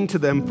looking to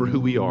them for who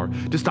we are,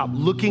 to stop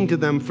looking to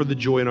them for the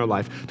joy in our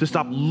life, to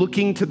stop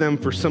looking to them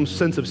for some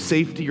sense of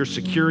safety or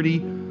security,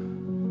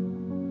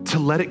 to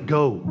let it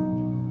go.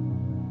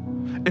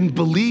 And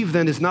believe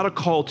then is not a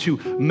call to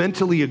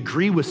mentally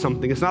agree with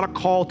something. It's not a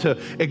call to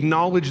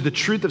acknowledge the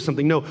truth of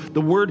something. No,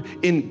 the word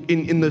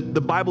in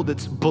the Bible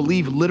that's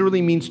believe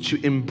literally means to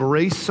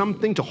embrace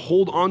something, to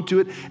hold on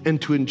to it,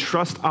 and to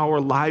entrust our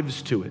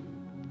lives to it.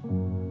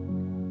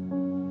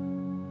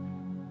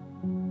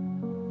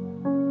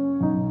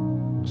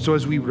 So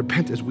as we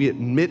repent, as we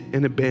admit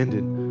and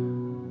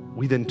abandon,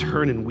 we then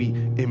turn and we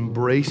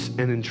embrace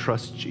and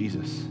entrust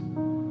Jesus.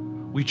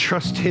 We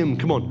trust him,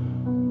 come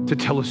on, to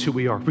tell us who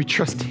we are. We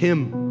trust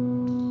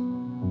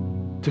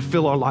him to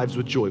fill our lives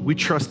with joy. We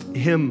trust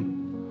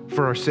him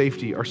for our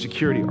safety, our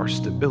security, our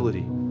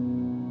stability.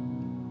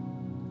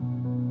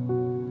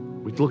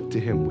 We look to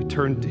him, we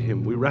turn to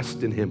him, we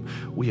rest in him,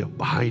 we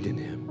abide in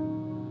him.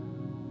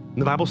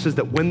 And the Bible says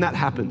that when that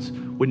happens,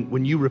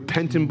 when you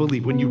repent and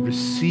believe, when you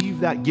receive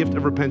that gift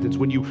of repentance,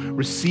 when you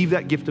receive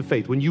that gift of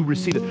faith, when you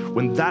receive it,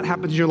 when that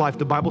happens in your life,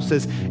 the Bible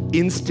says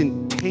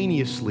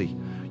instantaneously,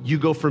 you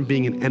go from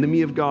being an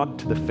enemy of God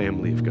to the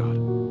family of God.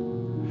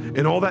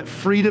 And all that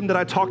freedom that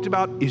I talked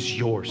about is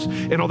yours.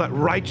 And all that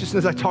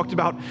righteousness I talked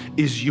about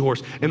is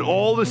yours. And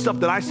all the stuff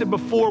that I said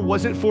before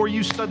wasn't for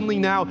you, suddenly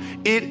now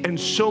it and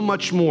so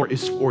much more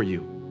is for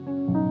you.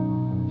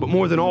 But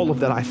more than all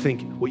of that, I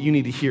think what you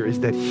need to hear is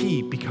that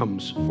he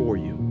becomes for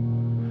you.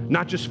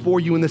 Not just for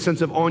you in the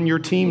sense of on your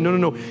team.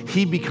 No.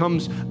 He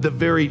becomes the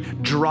very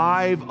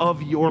drive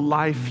of your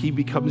life. He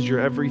becomes your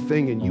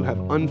everything, and you have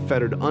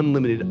unfettered,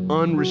 unlimited,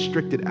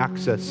 unrestricted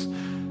access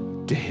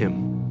to him.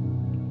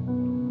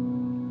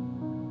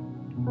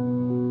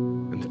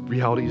 And the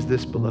reality is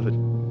this, beloved,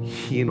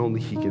 he and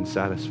only he can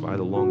satisfy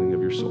the longing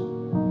of your soul.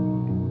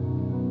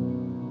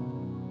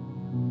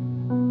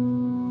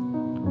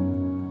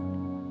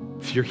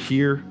 If you're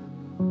here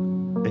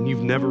and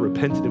you've never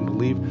repented and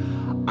believed,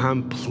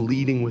 I'm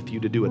pleading with you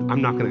to do it.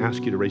 I'm not going to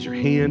ask you to raise your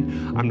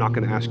hand. I'm not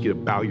going to ask you to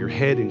bow your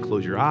head and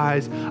close your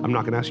eyes. I'm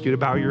not going to ask you to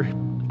bow your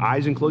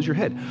eyes and close your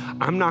head.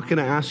 I'm not going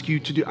to ask you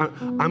to do,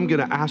 I'm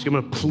going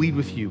to plead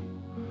with you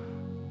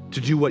to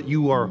do what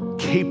you are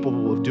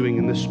capable of doing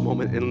in this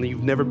moment and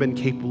you've never been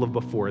capable of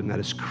before, and that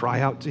is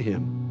cry out to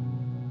him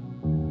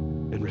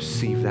and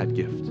receive that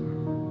gift.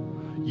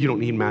 You don't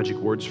need magic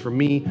words from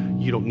me.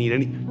 You don't need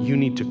any. You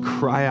need to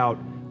cry out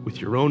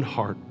with your own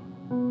heart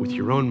with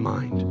your own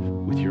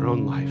mind, with your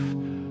own life,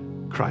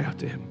 cry out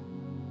to him.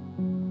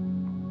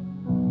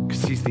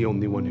 Because he's the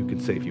only one who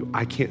can save you.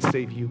 I can't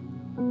save you.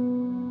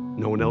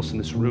 No one else in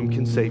this room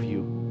can save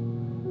you,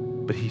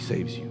 but he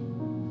saves you.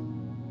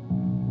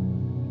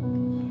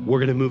 We're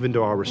going to move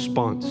into our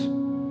response.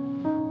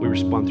 We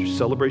respond through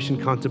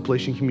celebration,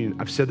 contemplation, communion.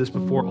 I've said this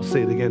before, I'll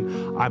say it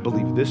again. I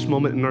believe this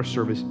moment in our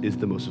service is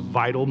the most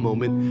vital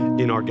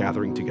moment in our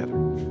gathering together.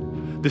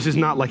 This is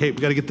not like, hey, we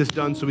got to get this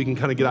done so we can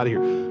kind of get out of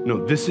here.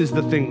 No, this is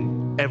the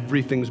thing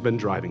everything's been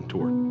driving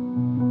toward.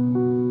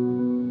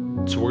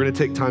 So we're going to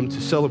take time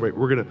to celebrate.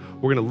 We're going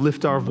to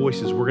lift our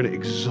voices. We're going to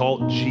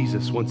exalt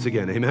Jesus once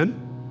again. Amen?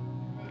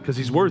 Because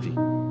he's worthy.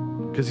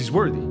 Because he's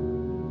worthy.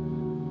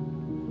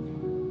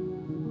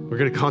 We're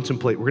going to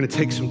contemplate. We're going to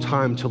take some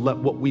time to let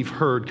what we've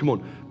heard, come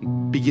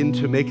on, begin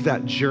to make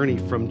that journey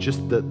from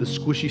just the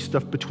squishy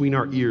stuff between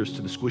our ears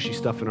to the squishy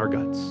stuff in our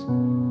guts.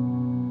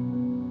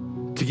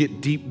 To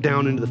get deep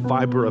down into the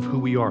fiber of who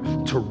we are,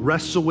 to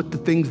wrestle with the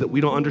things that we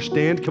don't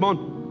understand. Come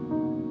on.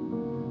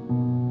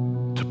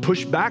 To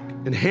push back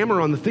and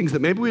hammer on the things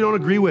that maybe we don't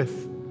agree with.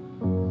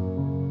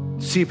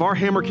 See if our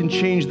hammer can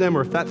change them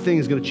or if that thing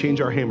is going to change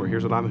our hammer.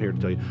 Here's what I'm here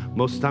to tell you.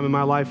 Most of the time in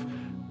my life,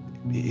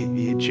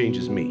 it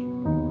changes me.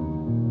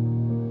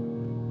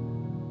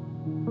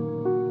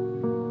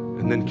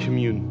 And then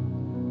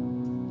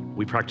commune.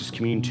 We practice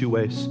communion two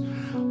ways.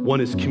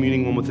 One is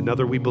communing one with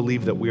another. We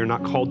believe that we are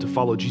not called to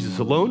follow Jesus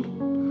alone,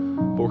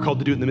 but we're called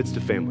to do it in the midst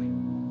of family.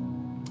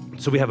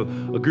 So we have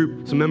a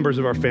group, some members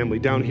of our family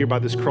down here by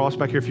this cross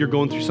back here. If you're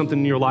going through something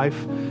in your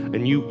life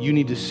and you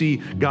need to see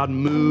God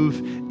move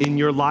in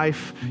your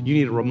life, you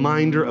need a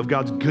reminder of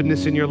God's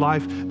goodness in your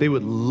life, they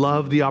would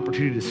love the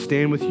opportunity to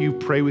stand with you,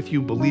 pray with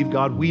you, believe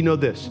God. We know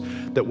this,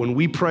 that when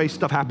we pray,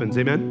 stuff happens,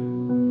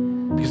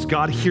 amen? Because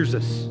God hears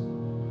us.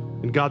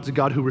 And God's a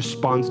God who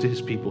responds to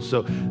his people.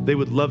 So they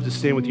would love to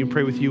stand with you and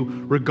pray with you,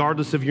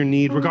 regardless of your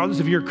need,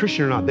 regardless if you're a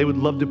Christian or not. They would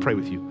love to pray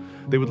with you.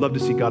 They would love to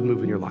see God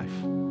move in your life.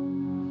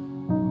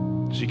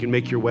 So you can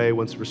make your way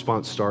once the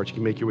response starts. You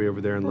can make your way over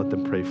there and let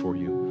them pray for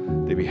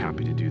you. They'd be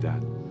happy to do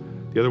that.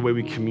 The other way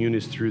we commune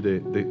is through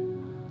the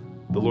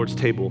Lord's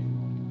table.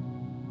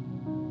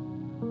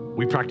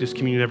 We practice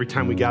communion every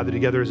time we gather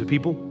together as a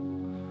people.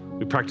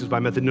 We practice by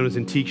a method known as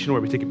intinction,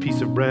 where we take a piece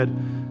of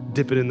bread,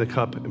 dip it in the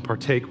cup and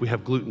partake. We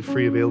have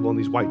gluten-free available on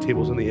these white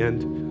tables on the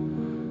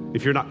end.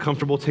 If you're not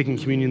comfortable taking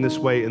communion this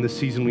way in this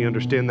season, we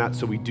understand that.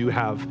 So we do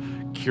have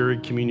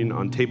Keurig communion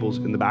on tables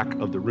in the back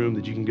of the room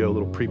that you can go, a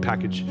little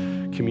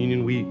prepackaged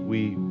communion.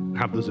 We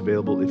have those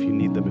available if you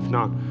need them. If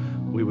not,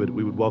 we would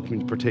welcome you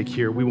to partake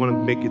here. We want to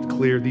make it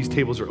clear these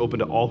tables are open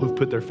to all who've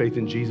put their faith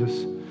in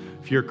Jesus.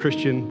 If you're a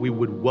Christian, we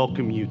would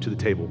welcome you to the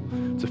table.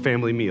 It's a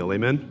family meal,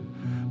 amen?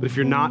 But if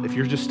you're not, if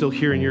you're just still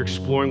here and you're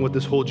exploring what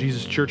this whole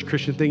Jesus Church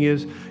Christian thing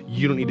is,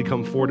 you don't need to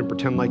come forward and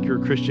pretend like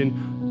you're a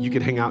Christian. You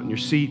can hang out in your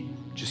seat,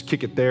 just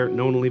kick it there.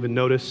 No one will even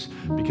notice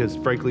because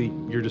frankly,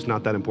 you're just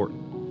not that important.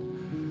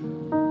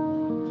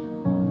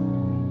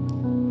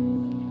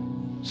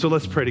 So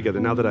let's pray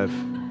together now that I've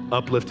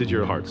uplifted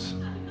your hearts.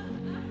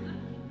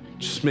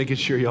 Just making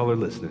sure y'all are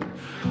listening.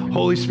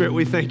 Holy Spirit,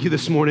 we thank you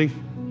this morning.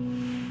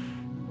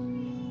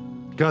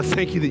 God,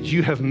 thank you that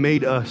you have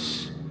made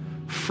us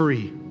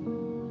free,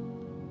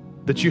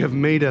 that you have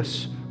made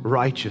us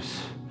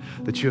righteous,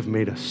 that you have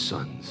made us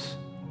sons.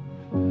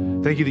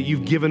 Thank you that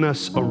you've given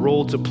us a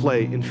role to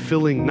play in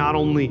filling not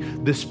only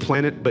this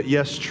planet, but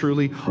yes,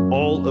 truly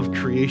all of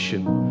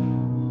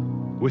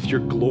creation with your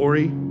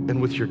glory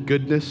and with your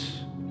goodness.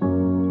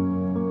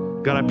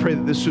 God, I pray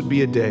that this would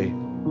be a day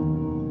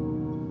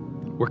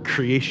where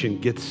creation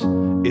gets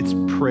its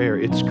prayer,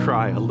 its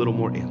cry a little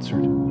more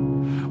answered,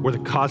 where the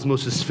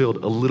cosmos is filled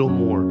a little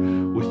more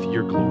with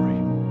your glory.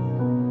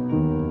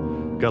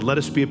 God, let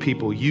us be a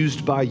people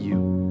used by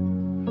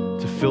you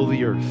to fill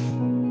the earth,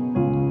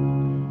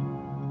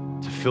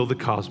 to fill the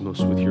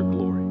cosmos with your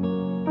glory.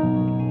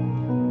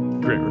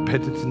 Grant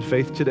repentance and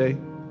faith today.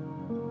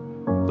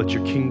 Let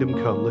your kingdom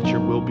come. Let your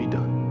will be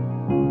done.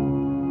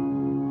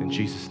 In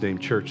Jesus' name,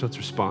 church, let's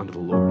respond to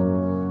the Lord.